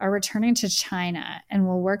 are returning to China and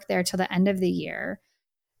will work there till the end of the year,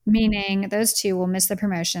 meaning those two will miss the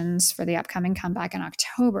promotions for the upcoming comeback in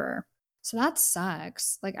October. So that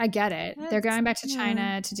sucks. Like, I get it. They're going back to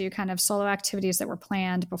China to do kind of solo activities that were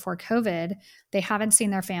planned before COVID. They haven't seen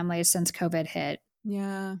their families since COVID hit.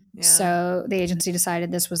 Yeah. So the agency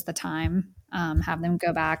decided this was the time. Have them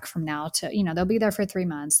go back from now to, they'll be there for 3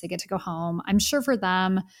 months. They get to go home. I'm sure for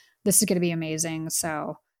them, this is going to be amazing.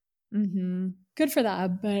 So good for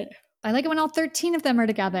them. But I like it when all 13 of them are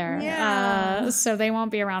together. Yeah. So they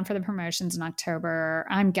won't be around for the promotions in October.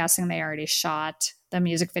 I'm guessing they already shot the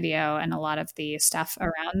music video and a lot of the stuff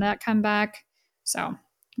around that comeback. So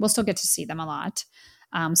we'll still get to see them a lot.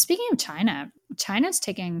 Speaking of China's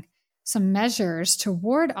taking some measures to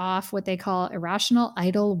ward off what they call irrational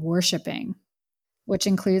idol worshipping, which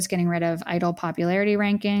includes getting rid of idol popularity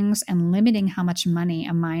rankings and limiting how much money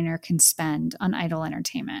a minor can spend on idol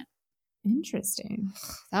entertainment. Interesting.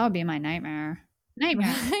 That would be my nightmare. Right?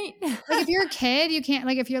 Like if you're a kid, you can't,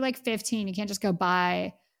 like if you're like 15, you can't just go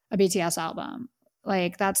buy a BTS album.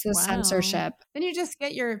 Like that's the censorship. Then you just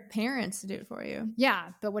get your parents to do it for you. Yeah.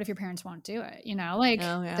 But what if your parents won't do it?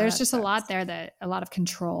 There's just a lot there a lot of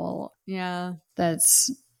control. Yeah.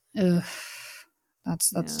 That's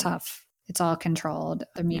tough. It's all controlled.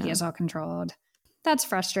 The media is all controlled. That's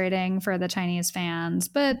frustrating for the Chinese fans,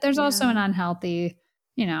 but there's also an unhealthy,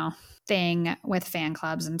 thing with fan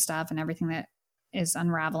clubs and stuff and everything that is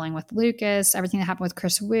unraveling with Lucas, everything that happened with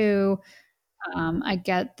Chris Wu. I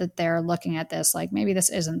get that they're looking at this like maybe this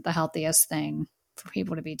isn't the healthiest thing for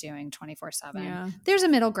people to be doing 24/7. Yeah. There's a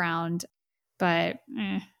middle ground, but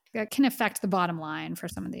can affect the bottom line for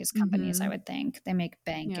some of these companies. I would think they make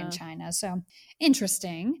bank in China. So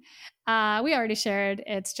interesting. We already shared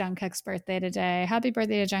it's Jungkook's birthday today. Happy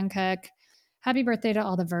birthday to Jungkook. Happy birthday to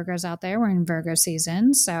all the Virgos out there. We're in Virgo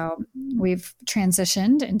season. So we've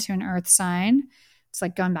transitioned into an earth sign. It's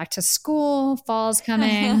like going back to school. Fall's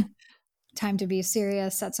coming. Time to be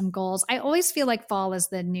serious, set some goals. I always feel like fall is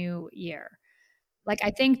the new year. Like,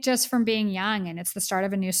 I think just from being young and it's the start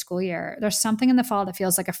of a new school year, there's something in the fall that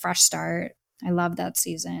feels like a fresh start. I love that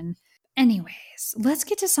season. Anyways, let's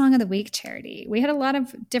get to Song of the Week, Charity. We had a lot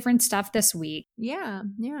of different stuff this week. Yeah.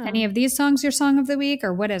 Any of these songs your Song of the Week,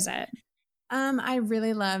 or what is it? I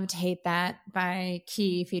really loved Hate That by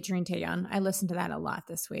Key featuring Taeyeon. I listened to that a lot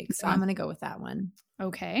this week, so I'm going to go with that one.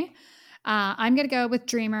 Okay. I'm going to go with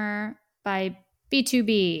Dreamer by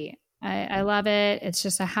B2B. I love it. It's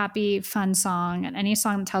just a happy, fun song. And any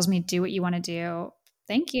song that tells me do what you want to do,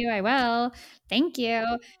 thank you, I will. Thank you.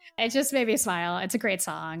 It just made me smile. It's a great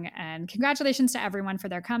song. And congratulations to everyone for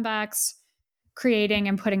their comebacks. Creating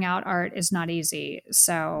and putting out art is not easy.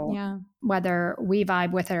 So whether we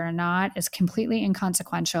vibe with it or not is completely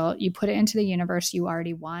inconsequential. You put it into the universe, you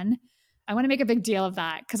already won. I want to make a big deal of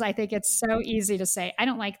that because I think it's so easy to say, I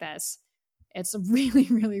don't like this. It's really,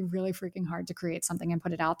 really, really freaking hard to create something and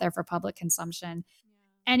put it out there for public consumption.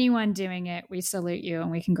 Anyone doing it, we salute you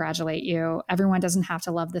and we congratulate you. Everyone doesn't have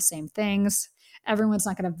to love the same things. Everyone's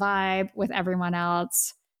not going to vibe with everyone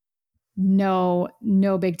else. No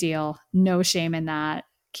big deal. No shame in that.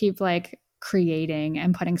 Keep like creating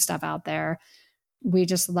and putting stuff out there. We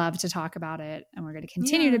just love to talk about it and we're going to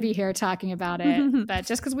continue to be here talking about it. But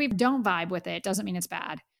just because we don't vibe with it doesn't mean it's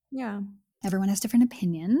bad. Yeah. Everyone has different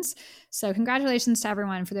opinions. So congratulations to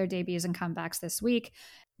everyone for their debuts and comebacks this week.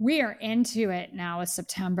 We are into it now with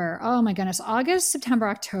September. Oh my goodness. August, September,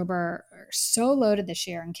 October are so loaded this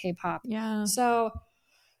year in K-pop. Yeah. So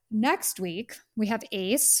next week we have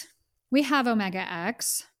Ace, we have Omega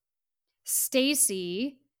X,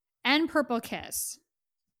 Stacy, and Purple Kiss.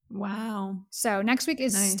 Wow. So next week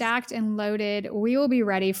is stacked and loaded. We will be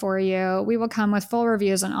ready for you. We will come with full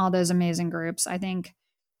reviews on all those amazing groups. I think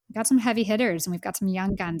we've got some heavy hitters and we've got some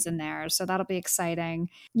young guns in there. So that'll be exciting.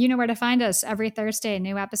 You know where to find us every Thursday,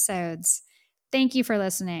 new episodes. Thank you for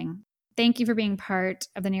listening. Thank you for being part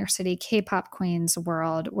of the New York City K-pop Queens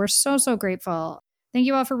world. We're so, so grateful. Thank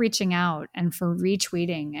you all for reaching out and for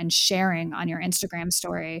retweeting and sharing on your Instagram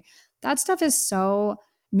story. That stuff is so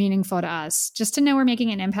meaningful to us. Just to know we're making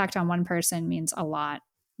an impact on one person means a lot.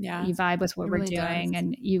 Yeah. You vibe with what we're doing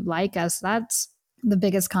and you like us. That's the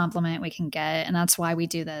biggest compliment we can get. And that's why we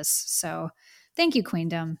do this. So thank you,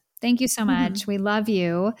 Queendom. Thank you so much. We love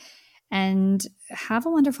you and have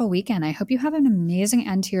a wonderful weekend. I hope you have an amazing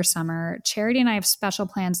end to your summer. Charity and I have special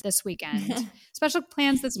plans this weekend.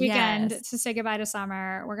 To say goodbye to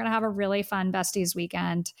summer. We're going to have a really fun besties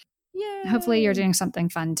weekend. Yay. Hopefully you're doing something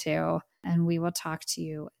fun too. And we will talk to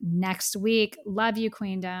you next week. Love you,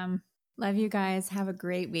 Queendom. Love you guys. Have a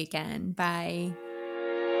great weekend. Bye.